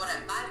 So what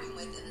I'm vibing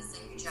with in the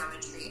sacred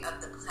geometry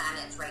of the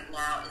planets right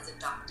now is a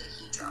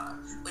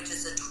dodecahedron, which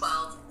is a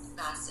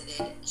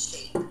 12-faceted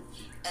shape.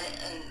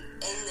 And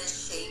in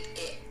this shape,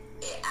 it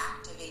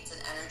activates an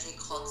energy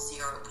called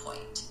 0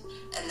 point.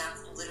 And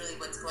that's literally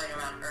what's going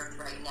around Earth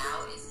right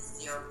now is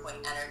 0 point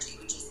energy,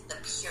 which is the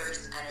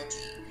purest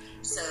energy.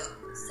 So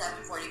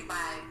 745,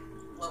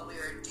 what we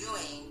were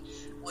doing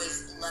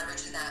was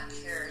leveraging that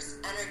purest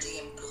energy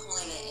and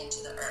pulling it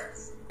into the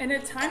Earth. And a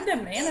time to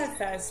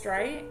manifest,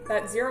 right?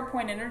 That 0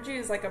 point energy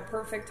is like a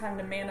perfect time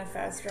to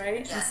manifest,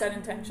 right? Yeah. And set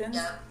intentions.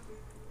 Yep.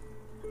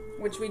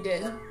 Which we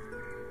did. Yep.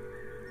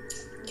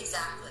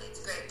 Exactly.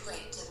 It's a great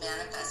point to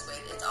manifest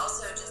with. It's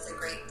also just a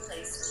great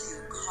place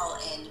to call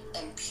in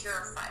and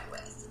purify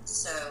with.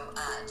 So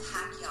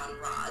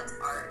tachyon rods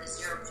are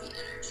 0 point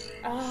energy.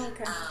 Oh,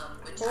 okay.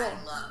 Which cool.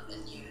 I love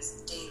and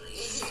use daily.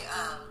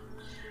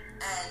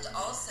 And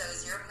also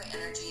 0 point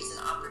energy is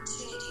an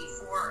opportunity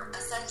for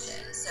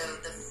ascension. So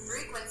the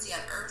frequency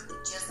on Earth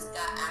just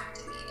got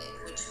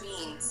activated, which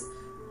means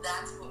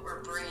that's what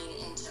we're bringing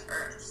into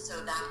Earth.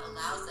 So that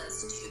allows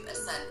us to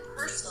ascend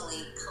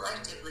personally,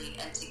 collectively,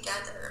 and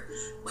together.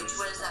 Which,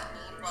 what does that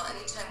mean? Well,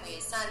 anytime we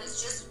ascend,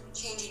 it's just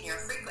changing your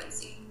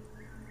frequency.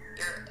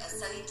 You're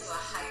ascending to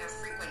a higher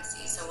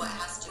frequency. So what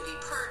has to be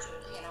purged,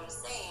 what Hannah was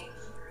saying,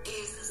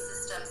 is the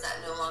systems that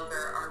no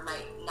longer or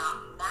might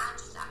not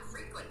match that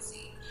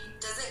frequency.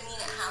 Doesn't mean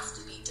it has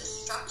to be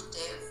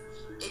destructive.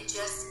 It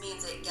just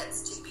means it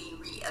gets to be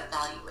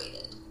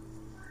reevaluated.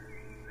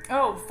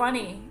 Oh,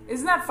 funny.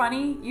 Isn't that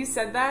funny? You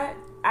said that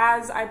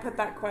as I put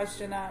that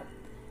question up.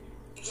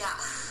 Yeah.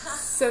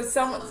 So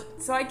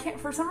I can't,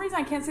 for some reason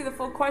I can't see the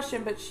full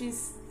question, but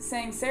she's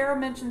saying Sarah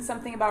mentioned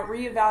something about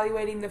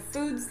reevaluating the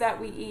foods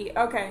that we eat.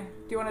 Okay.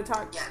 Do you want to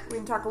talk? Yeah. We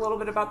can talk a little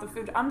bit about the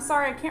food. I'm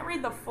sorry, I can't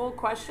read the full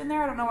question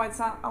there. I don't know why it's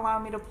not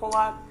allowing me to pull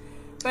up.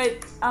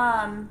 But,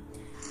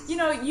 you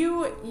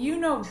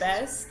know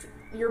best.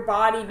 Your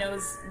body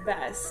knows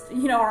best.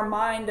 Our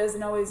mind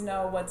doesn't always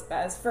know what's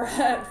best for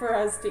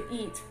us to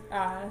eat,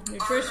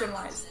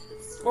 nutrition-wise.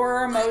 Or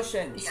our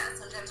emotions. Yeah,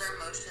 sometimes our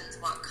emotions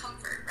want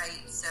comfort,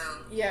 right? So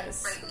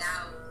yes. Right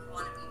now, we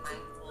want to be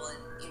mindful,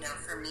 and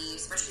for me,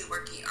 especially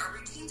working, our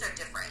routines are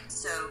different.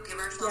 So give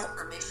ourselves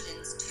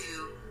permissions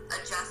to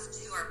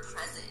adjust to our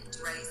present,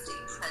 right? Stay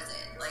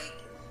present. Like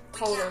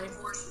we can't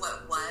force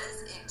what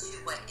was into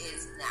what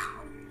is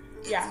now.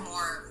 It's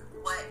more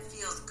what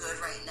feels good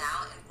right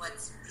now and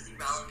what's really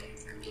relevant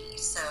for me.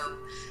 So,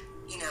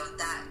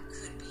 that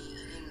could be,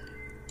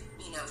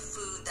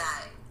 food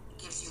that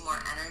gives you more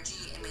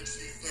energy and makes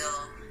you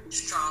feel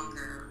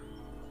stronger,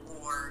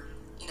 or,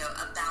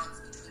 a balance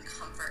between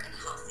comfort and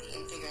healthy,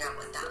 and figuring out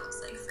what that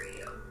looks like for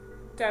you.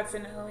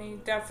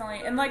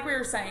 Definitely. And like we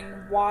were saying,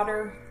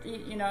 water,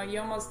 you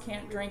almost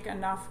can't drink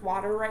enough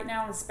water right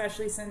now,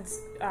 especially since,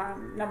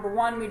 number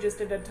one, we just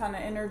did a ton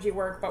of energy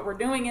work, but we're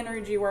doing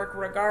energy work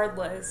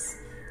regardless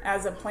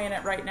as a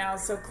planet right now.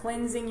 So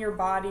cleansing your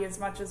body as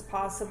much as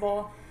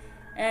possible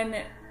and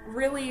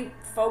really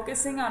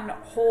focusing on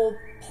whole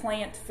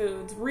plant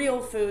foods, real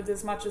foods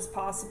as much as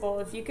possible.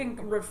 If you can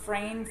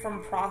refrain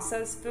from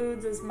processed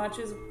foods as much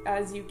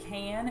as you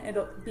can,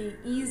 it'll be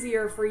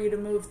easier for you to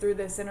move through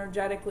this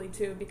energetically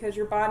too, because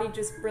your body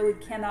just really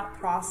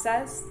cannot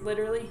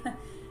literally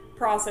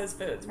process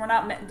foods. We're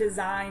not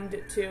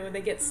designed to.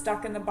 They get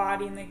stuck in the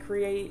body and they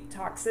create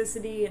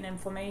toxicity and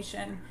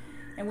inflammation.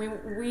 And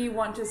we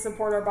want to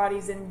support our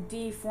bodies in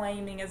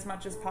deflaming as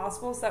much as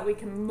possible so that we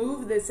can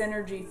move this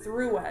energy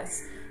through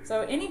us.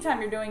 So anytime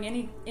you're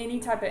doing any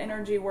type of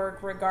energy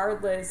work,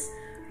 regardless,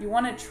 you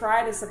want to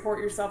try to support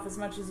yourself as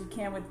much as you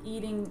can with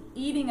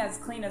eating as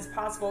clean as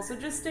possible. So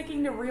just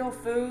sticking to real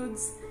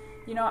foods.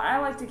 I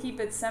like to keep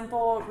it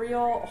simple,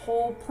 real,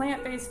 whole,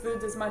 plant-based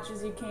foods as much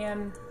as you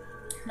can.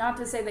 Not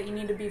to say that you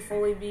need to be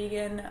fully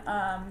vegan,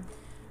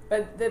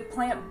 but the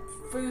plant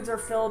foods are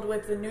filled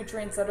with the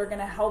nutrients that are going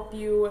to help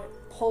you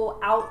pull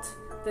out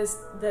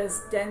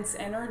this dense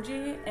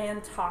energy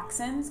and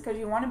toxins, because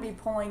you want to be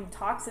pulling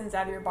toxins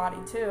out of your body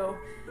too,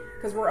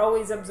 because we're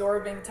always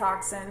absorbing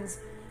toxins.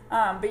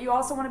 But you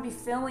also want to be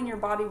filling your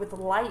body with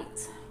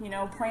light.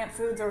 Plant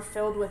foods are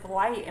filled with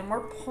light, and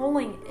we're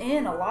pulling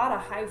in a lot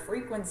of high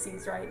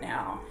frequencies right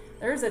now.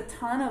 There's a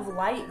ton of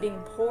light being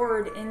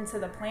poured into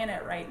the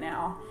planet right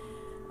now.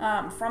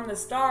 From the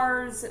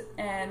stars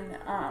and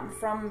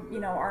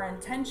from our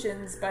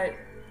intentions, but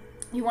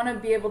you want to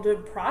be able to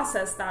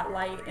process that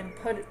light and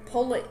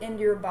pull it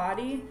into your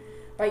body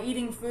by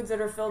eating foods that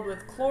are filled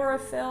with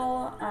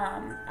chlorophyll.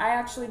 I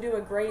actually do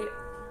a great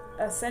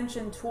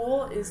ascension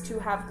tool is to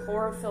have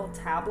chlorophyll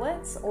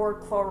tablets or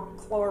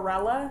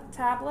chlorella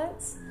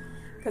tablets,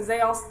 because they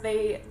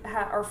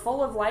are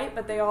full of light,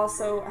 but they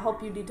also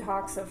help you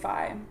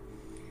detoxify.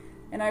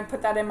 And I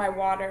put that in my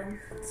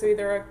water. So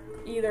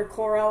either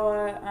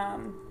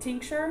chlorella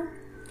tincture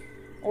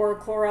or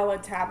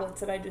chlorella tablets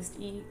that I just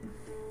eat.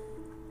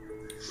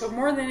 But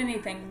more than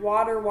anything,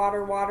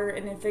 water,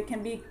 and if it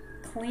can be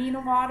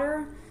clean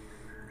water,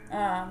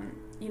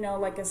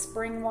 like a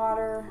spring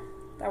water,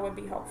 that would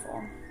be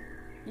helpful.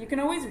 You can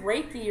always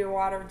Reiki your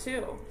water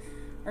too,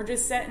 or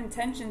just set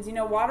intentions.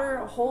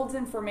 Water holds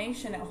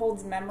information, it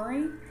holds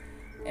memory,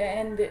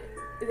 and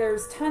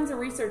there's tons of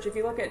research. If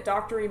you look at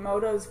Dr.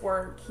 Emoto's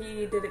work,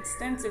 he did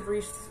extensive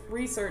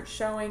research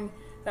showing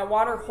that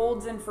water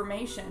holds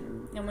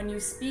information, and when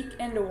you speak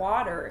into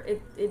water,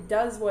 it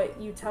does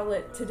what you tell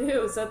it to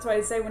do. So that's why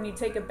I say when you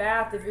take a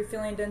bath, if you're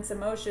feeling dense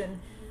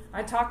emotion,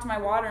 I talk to my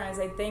water and I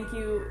say, thank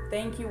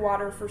you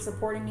water for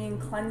supporting me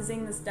and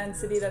cleansing this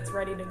density that's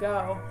ready to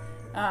go,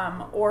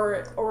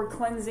 or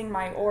cleansing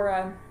my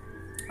aura.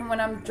 And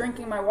when I'm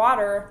drinking my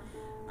water,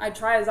 I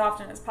try as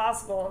often as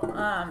possible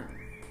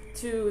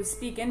to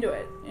speak into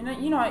it. And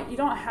you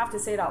don't have to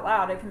say it out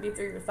loud. It can be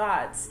through your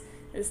thoughts.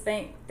 Just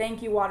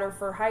thank you water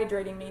for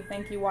hydrating me.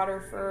 Thank you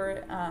water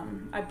for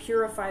I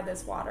purify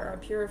this water.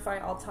 I purify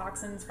all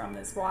toxins from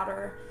this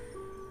water,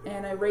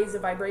 and I raise the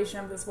vibration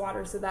of this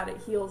water so that it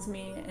heals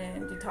me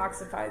and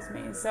detoxifies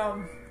me.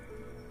 So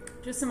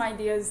just some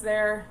ideas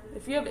there.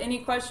 If you have any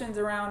questions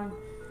around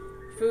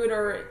food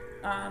or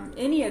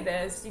any of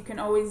this, you can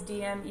always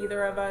DM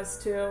either of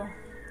us too.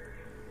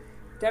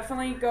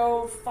 Definitely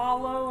go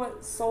follow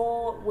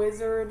Soul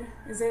Wizard.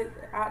 Is it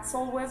at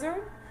Soul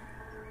Wizard?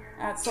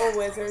 At Soul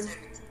Wizard.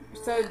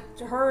 So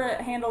her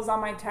handles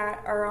on my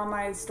on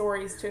my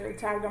stories too,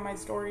 tagged on my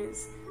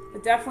stories.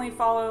 But definitely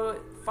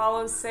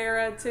follow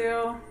Sarah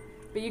too.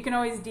 But you can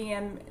always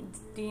DM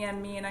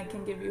me and I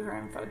can give you her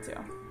info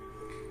too.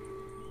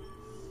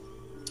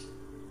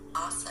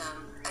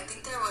 Awesome. I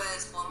think there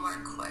was one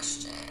more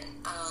question.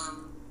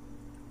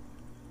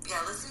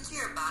 Listen to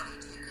your body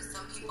too, because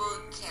some people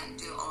can't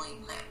do only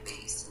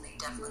plant-based and they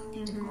definitely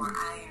need more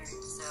iron.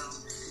 So,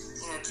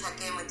 check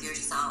in with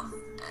yourself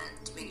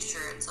and make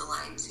sure it's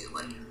aligned to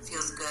what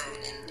feels good.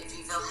 And if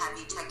you feel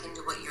heavy, check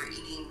into what you're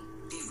eating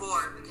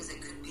before, because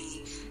it could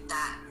be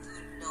that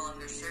food no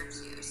longer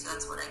serves you. So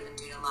that's what I've been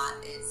doing a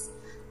lot, is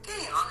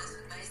getting honest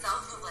with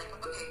myself of like,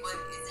 okay, what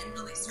isn't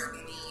really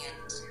serving me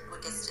and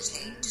what gets to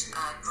change.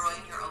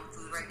 Growing your own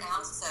food right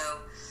now. So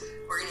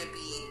we're going to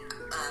be,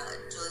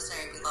 Julius and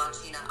I are going to be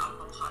launching an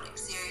aquaponics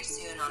series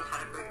soon on how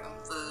to grow your own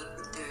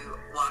food through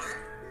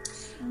water.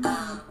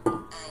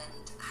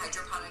 And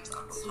hydroponics,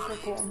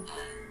 aquaponics,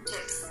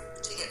 tips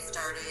to get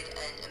started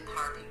and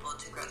empower people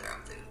to grow their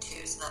own food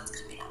too. So that's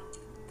coming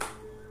up.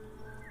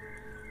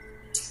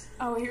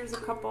 Oh, here's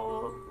a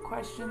couple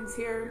questions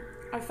here.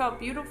 I felt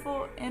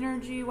beautiful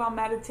energy while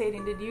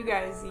meditating. Did you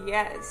guys?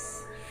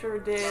 Yes, sure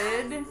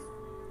did. Yes.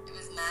 It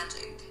was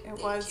magic.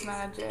 It was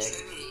magic.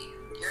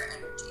 Your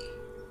energy.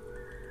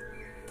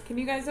 Can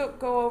you guys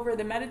go over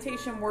the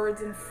meditation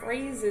words and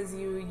phrases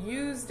you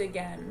used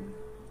again?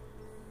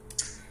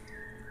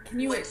 Can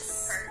you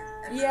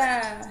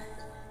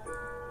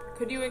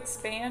Could you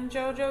expand,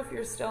 Jojo, if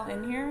you're still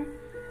in here?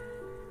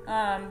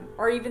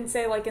 Or even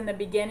say like in the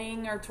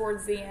beginning or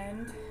towards the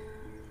end?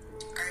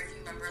 Or if you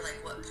remember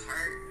like what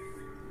part.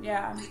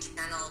 Yeah. We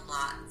channel a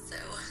lot, so.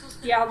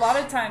 Yeah, a lot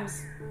of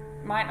times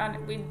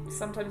we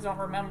sometimes don't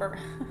remember.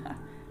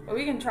 But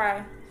we can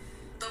try.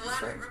 But we'll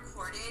have it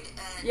recorded,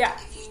 and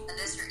if you send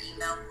us your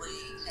email, we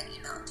can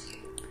email it to you.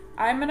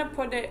 I'm going to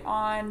put it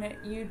on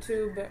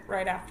YouTube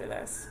right after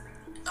this.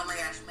 Oh my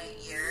gosh, my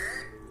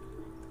ear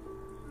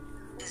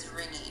is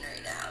ringing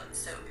right now. It's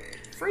so weird.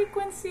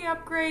 Frequency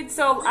upgrade.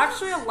 So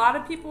actually a lot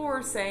of people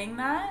were saying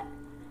that.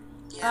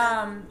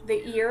 Yeah.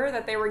 The ear,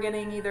 that they were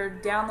getting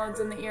either downloads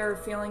in the ear or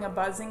feeling a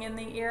buzzing in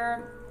the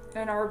ear.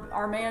 And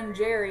our man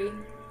Jerry,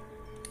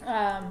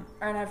 and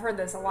I've heard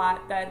this a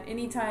lot, that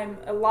anytime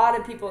a lot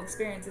of people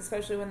experience,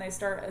 especially when they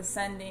start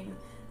ascending,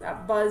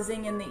 that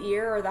buzzing in the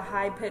ear or the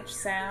high-pitched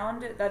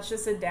sound, that's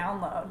just a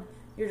download.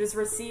 You're just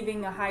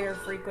receiving a higher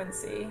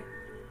frequency.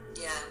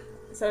 Yeah.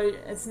 So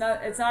it's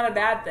not a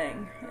bad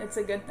thing. It's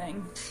a good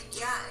thing.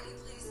 Yeah, and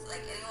please,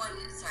 like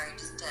anyone, sorry,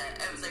 just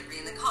I was like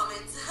reading the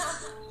comments.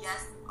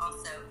 Yes,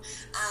 also.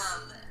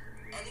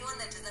 Anyone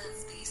that doesn't have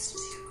space to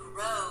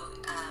grow,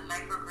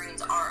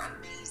 microgreens are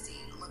amazing.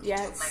 Look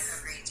into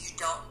microgreens. You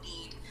don't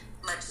need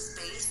much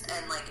space,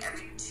 and like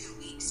every 2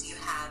 weeks you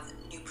have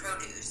new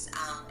produce,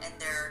 and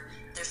they're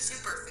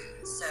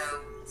superfoods. So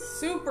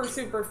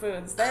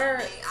superfoods.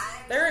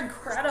 They're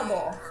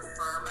incredible. I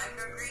prefer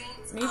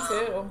microgreens. Me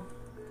too.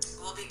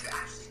 We'll be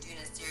actually doing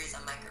a series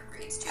on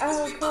microgreens too.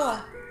 Oh, we cool.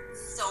 bought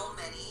so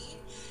many,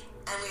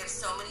 and we have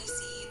so many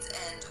seeds,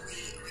 and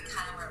we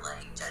kind of we're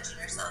like judging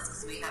ourselves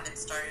because we haven't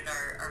started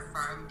our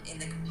farm in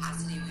the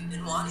capacity we've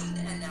been wanting,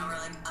 and now we're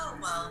like, oh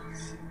well,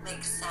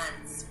 makes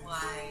sense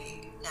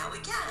why now we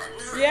can.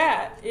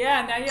 Yeah,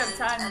 now you have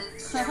time. And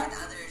share with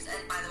others.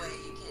 And by the way,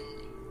 you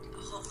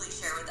can hopefully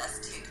share with us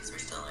too, because we're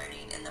still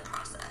learning in the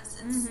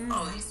process. It's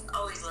always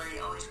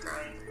learning, always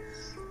growing.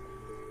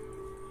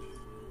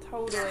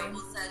 Totally. Yeah, but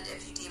we'll send,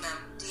 if you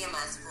DM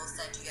us, we'll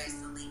send you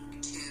guys the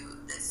link to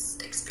this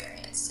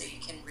experience so you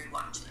can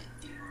rewatch it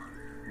if you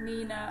want.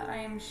 Nina, I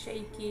am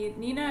shaky.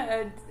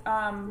 Nina,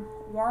 a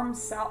warm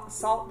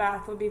salt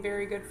bath would be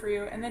very good for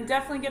you. And then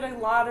definitely get a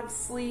lot of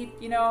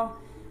sleep,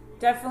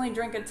 definitely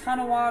drink a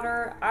ton of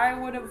water. I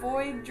would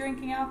avoid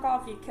drinking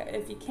alcohol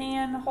if you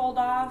can, hold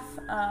off.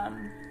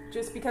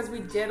 Just because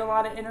we did a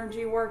lot of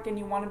energy work and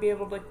you want to be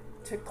able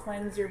to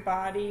cleanse your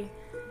body.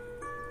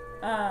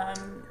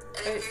 And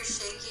if you're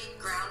shaky,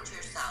 ground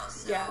yourself.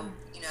 So,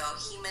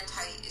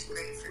 hematite is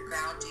great for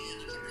grounding.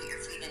 You can put your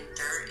feet in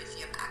dirt if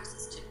you have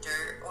access to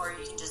dirt, or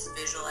you can just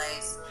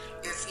visualize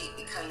your feet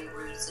becoming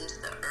roots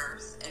into the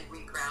earth and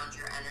reground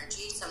your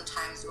energy.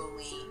 Sometimes when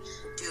we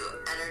do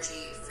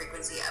energy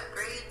frequency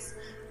upgrades,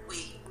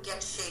 we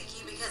get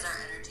shaky because our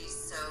energy is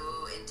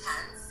so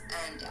intense,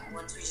 and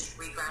once we just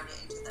reground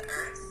it into the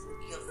earth,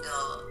 you'll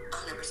feel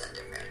 100%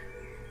 different.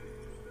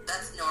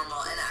 That's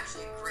normal and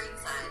actually a great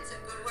sign. So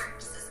good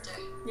work, sister.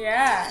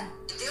 Yeah.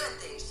 You're doing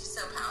things. She's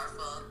so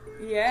powerful.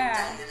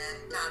 Yeah.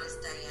 Goddess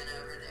Diana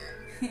over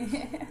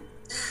there.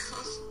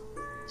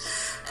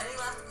 Any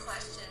last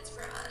questions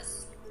for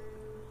us?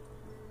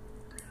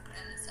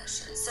 End the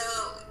session. So,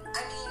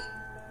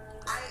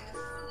 who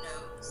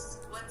knows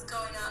what's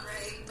going on,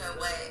 right? But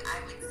what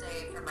I would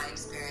say from my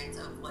experience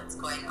of what's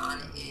going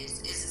on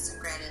is this a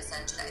grand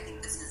ascension? I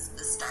think this is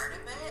the start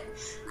of it.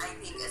 I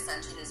think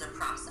ascension is a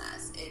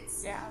process.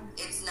 It's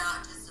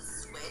not just a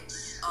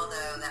switch,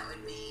 although that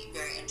would be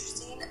very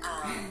interesting.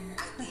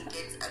 I think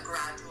it's a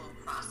gradual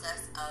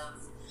process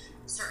of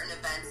certain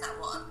events that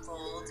will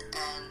unfold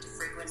and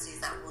frequencies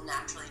that will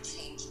naturally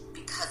change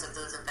because of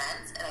those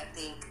events. And I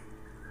think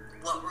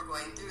what we're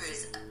going through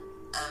is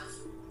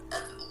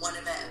of one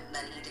event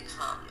meant to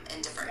come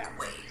in different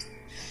ways.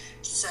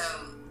 So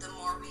the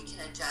more we can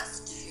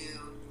adjust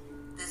to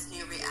this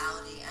new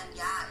reality, and it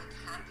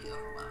can be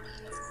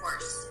overwhelming, of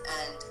course,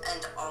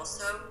 and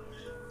also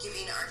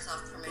giving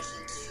ourselves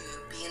permission to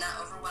be in that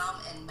overwhelm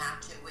and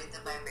match it with the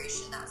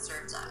vibration that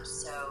serves us.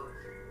 So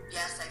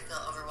yes, I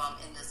feel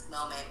overwhelmed in this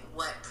moment.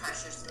 What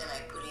pressures am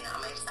I putting on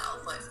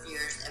myself? What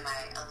fears am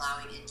I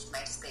allowing into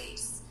my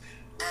space?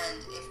 And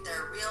if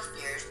they're real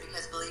fears,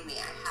 because believe me,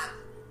 I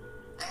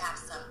have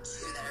some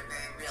too that are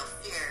very real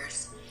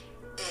fears,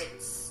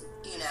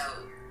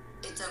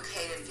 it's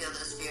okay to feel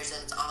those fears,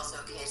 and it's also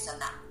okay to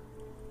send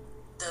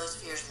those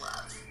fears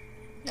love.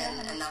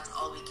 And that's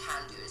all we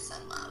can do is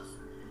send love.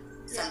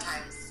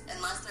 Sometimes,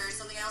 unless there's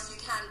something else you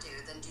can do,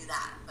 then do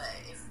that. But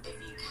if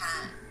you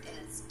can, and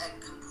it's a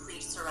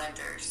complete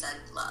surrender, send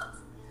love.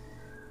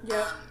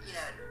 Yeah.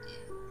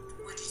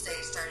 Would you say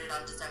it started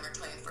on December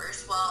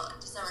 21st? Well,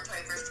 December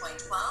 21st,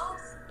 2012.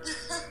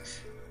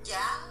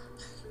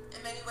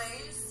 In many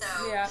ways. So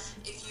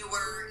if you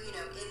were,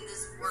 in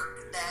this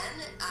work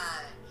then,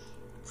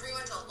 pretty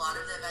much a lot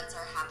of the events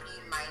are happening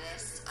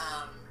minus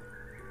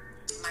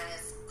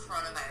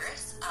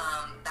coronavirus.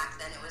 Back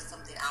then it was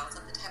something else.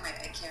 At the time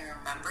I can't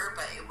remember,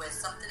 but it was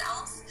something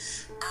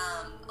else.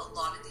 A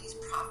lot of these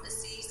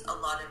prophecies, a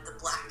lot of the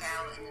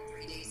blackout and the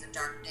 3 days of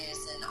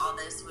darkness and all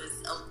this was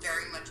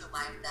very much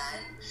alive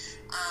then.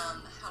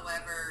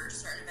 However,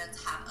 certain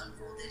events have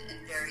unfolded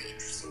in very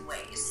interesting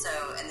ways.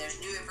 So, and there's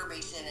new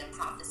information and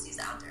prophecies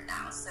out there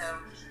now. So,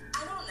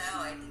 I don't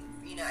know.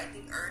 I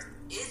think Earth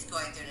is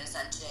going through an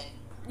ascension.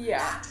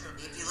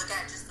 Naturally, if you look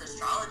at just the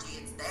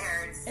astrology, it's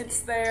there. It's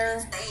there.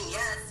 It's saying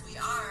yes, we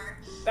are.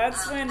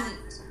 That's when.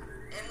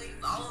 And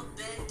we've all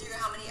been through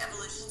how many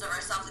evolutions of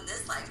ourselves in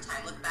this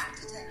lifetime. Look back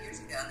to 10 years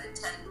ago, and then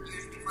 10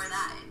 years before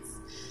that.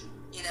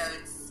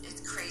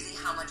 It's crazy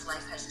how much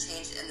life has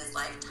changed in this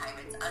lifetime.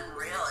 It's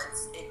unreal.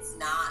 It's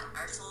not.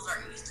 Our souls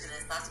aren't used to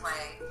this. That's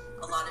why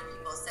a lot of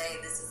people say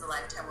this is a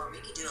lifetime where we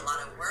could do a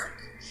lot of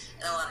work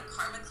and a lot of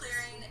karma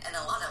clearing and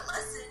a lot of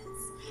lessons.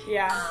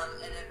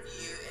 And if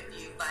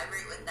you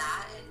vibrate with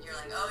that and you're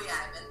like, oh yeah,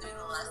 I've been through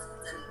the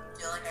lessons and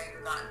feel like I've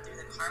gotten through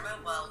the karma,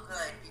 well,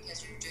 good,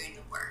 because you're doing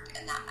the work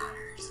and that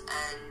matters.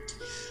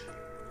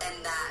 And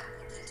that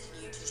will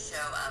continue to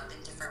show up in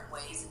different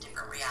ways, in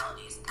different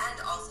realities. And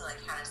also, like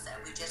Hannah said,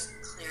 we just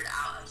cleared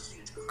out a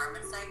huge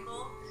karma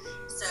cycle.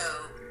 So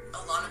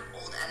a lot of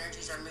old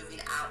energies are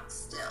moving out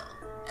still.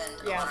 And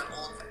a lot of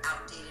old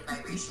outdated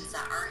vibrations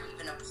that aren't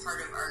even a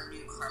part of our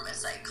new karma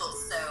cycle.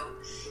 So,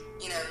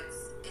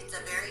 it's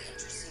a very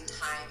interesting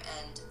time,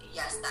 and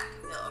yes, that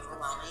can feel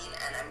overwhelming,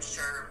 and I'm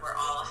sure we're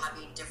all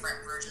having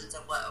different versions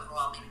of what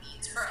overwhelming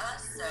means for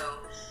us. So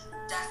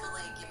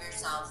definitely give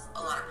yourself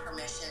a lot of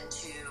permission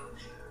to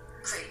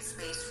create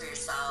space for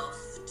yourself,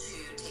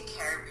 to take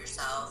care of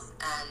yourself,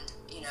 and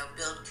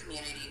build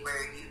community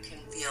where you can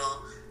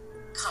feel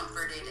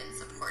comforted and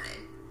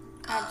supported.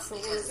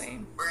 Absolutely. Because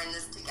we're in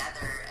this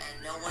together,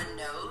 and no one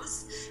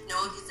knows. No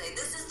one can say,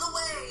 this is the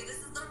way, this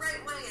is the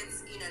right way.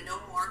 It's, no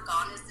more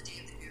gone is the day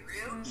of the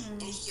guru,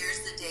 and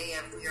here's the day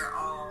of we are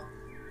all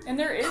And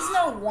there is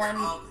God.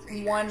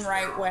 no one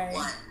right way.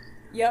 One.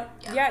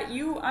 Yep. Yeah,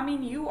 you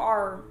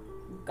are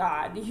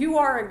God. You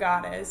are a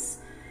goddess.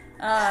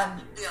 We all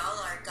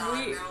are God.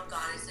 We're all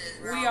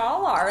goddesses. We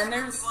all are, and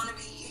there's we want to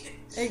be.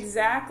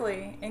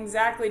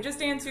 Exactly. Just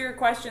to answer your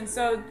question,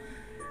 so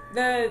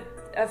the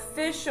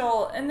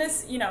official, and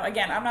this,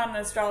 again, I'm not an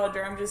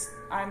astrologer.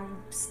 I'm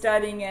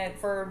studying it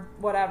for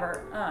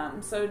whatever.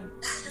 So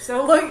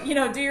look,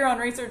 do your own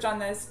research on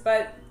this.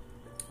 But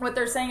what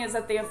they're saying is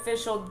that the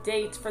official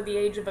date for the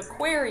age of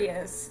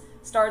Aquarius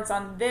starts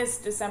on this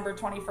December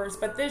 21st.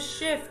 But this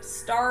shift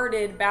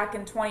started back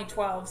in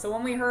 2012. So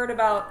when we heard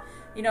about,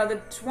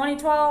 the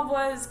 2012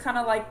 was kind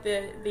of like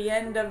the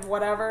end of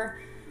whatever.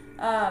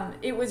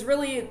 It was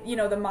really,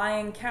 the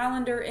Mayan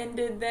calendar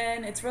ended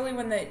then. It's really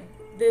when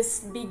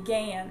this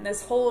began,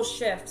 this whole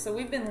shift. So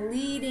we've been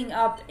leading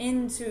up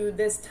into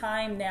this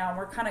time now.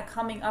 We're kind of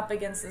coming up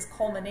against this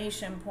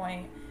culmination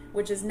point,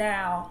 which is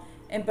now,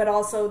 but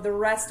also the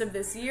rest of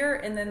this year.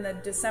 And then the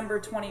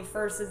December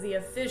 21st is the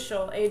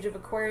official age of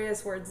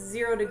Aquarius, where it's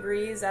 0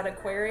 degrees at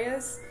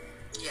Aquarius.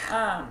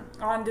 Yeah.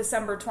 On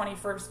December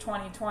 21st,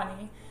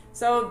 2020.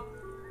 So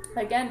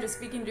again, just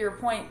speaking to your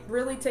point,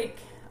 really take...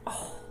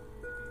 Oh,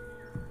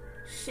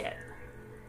 shit.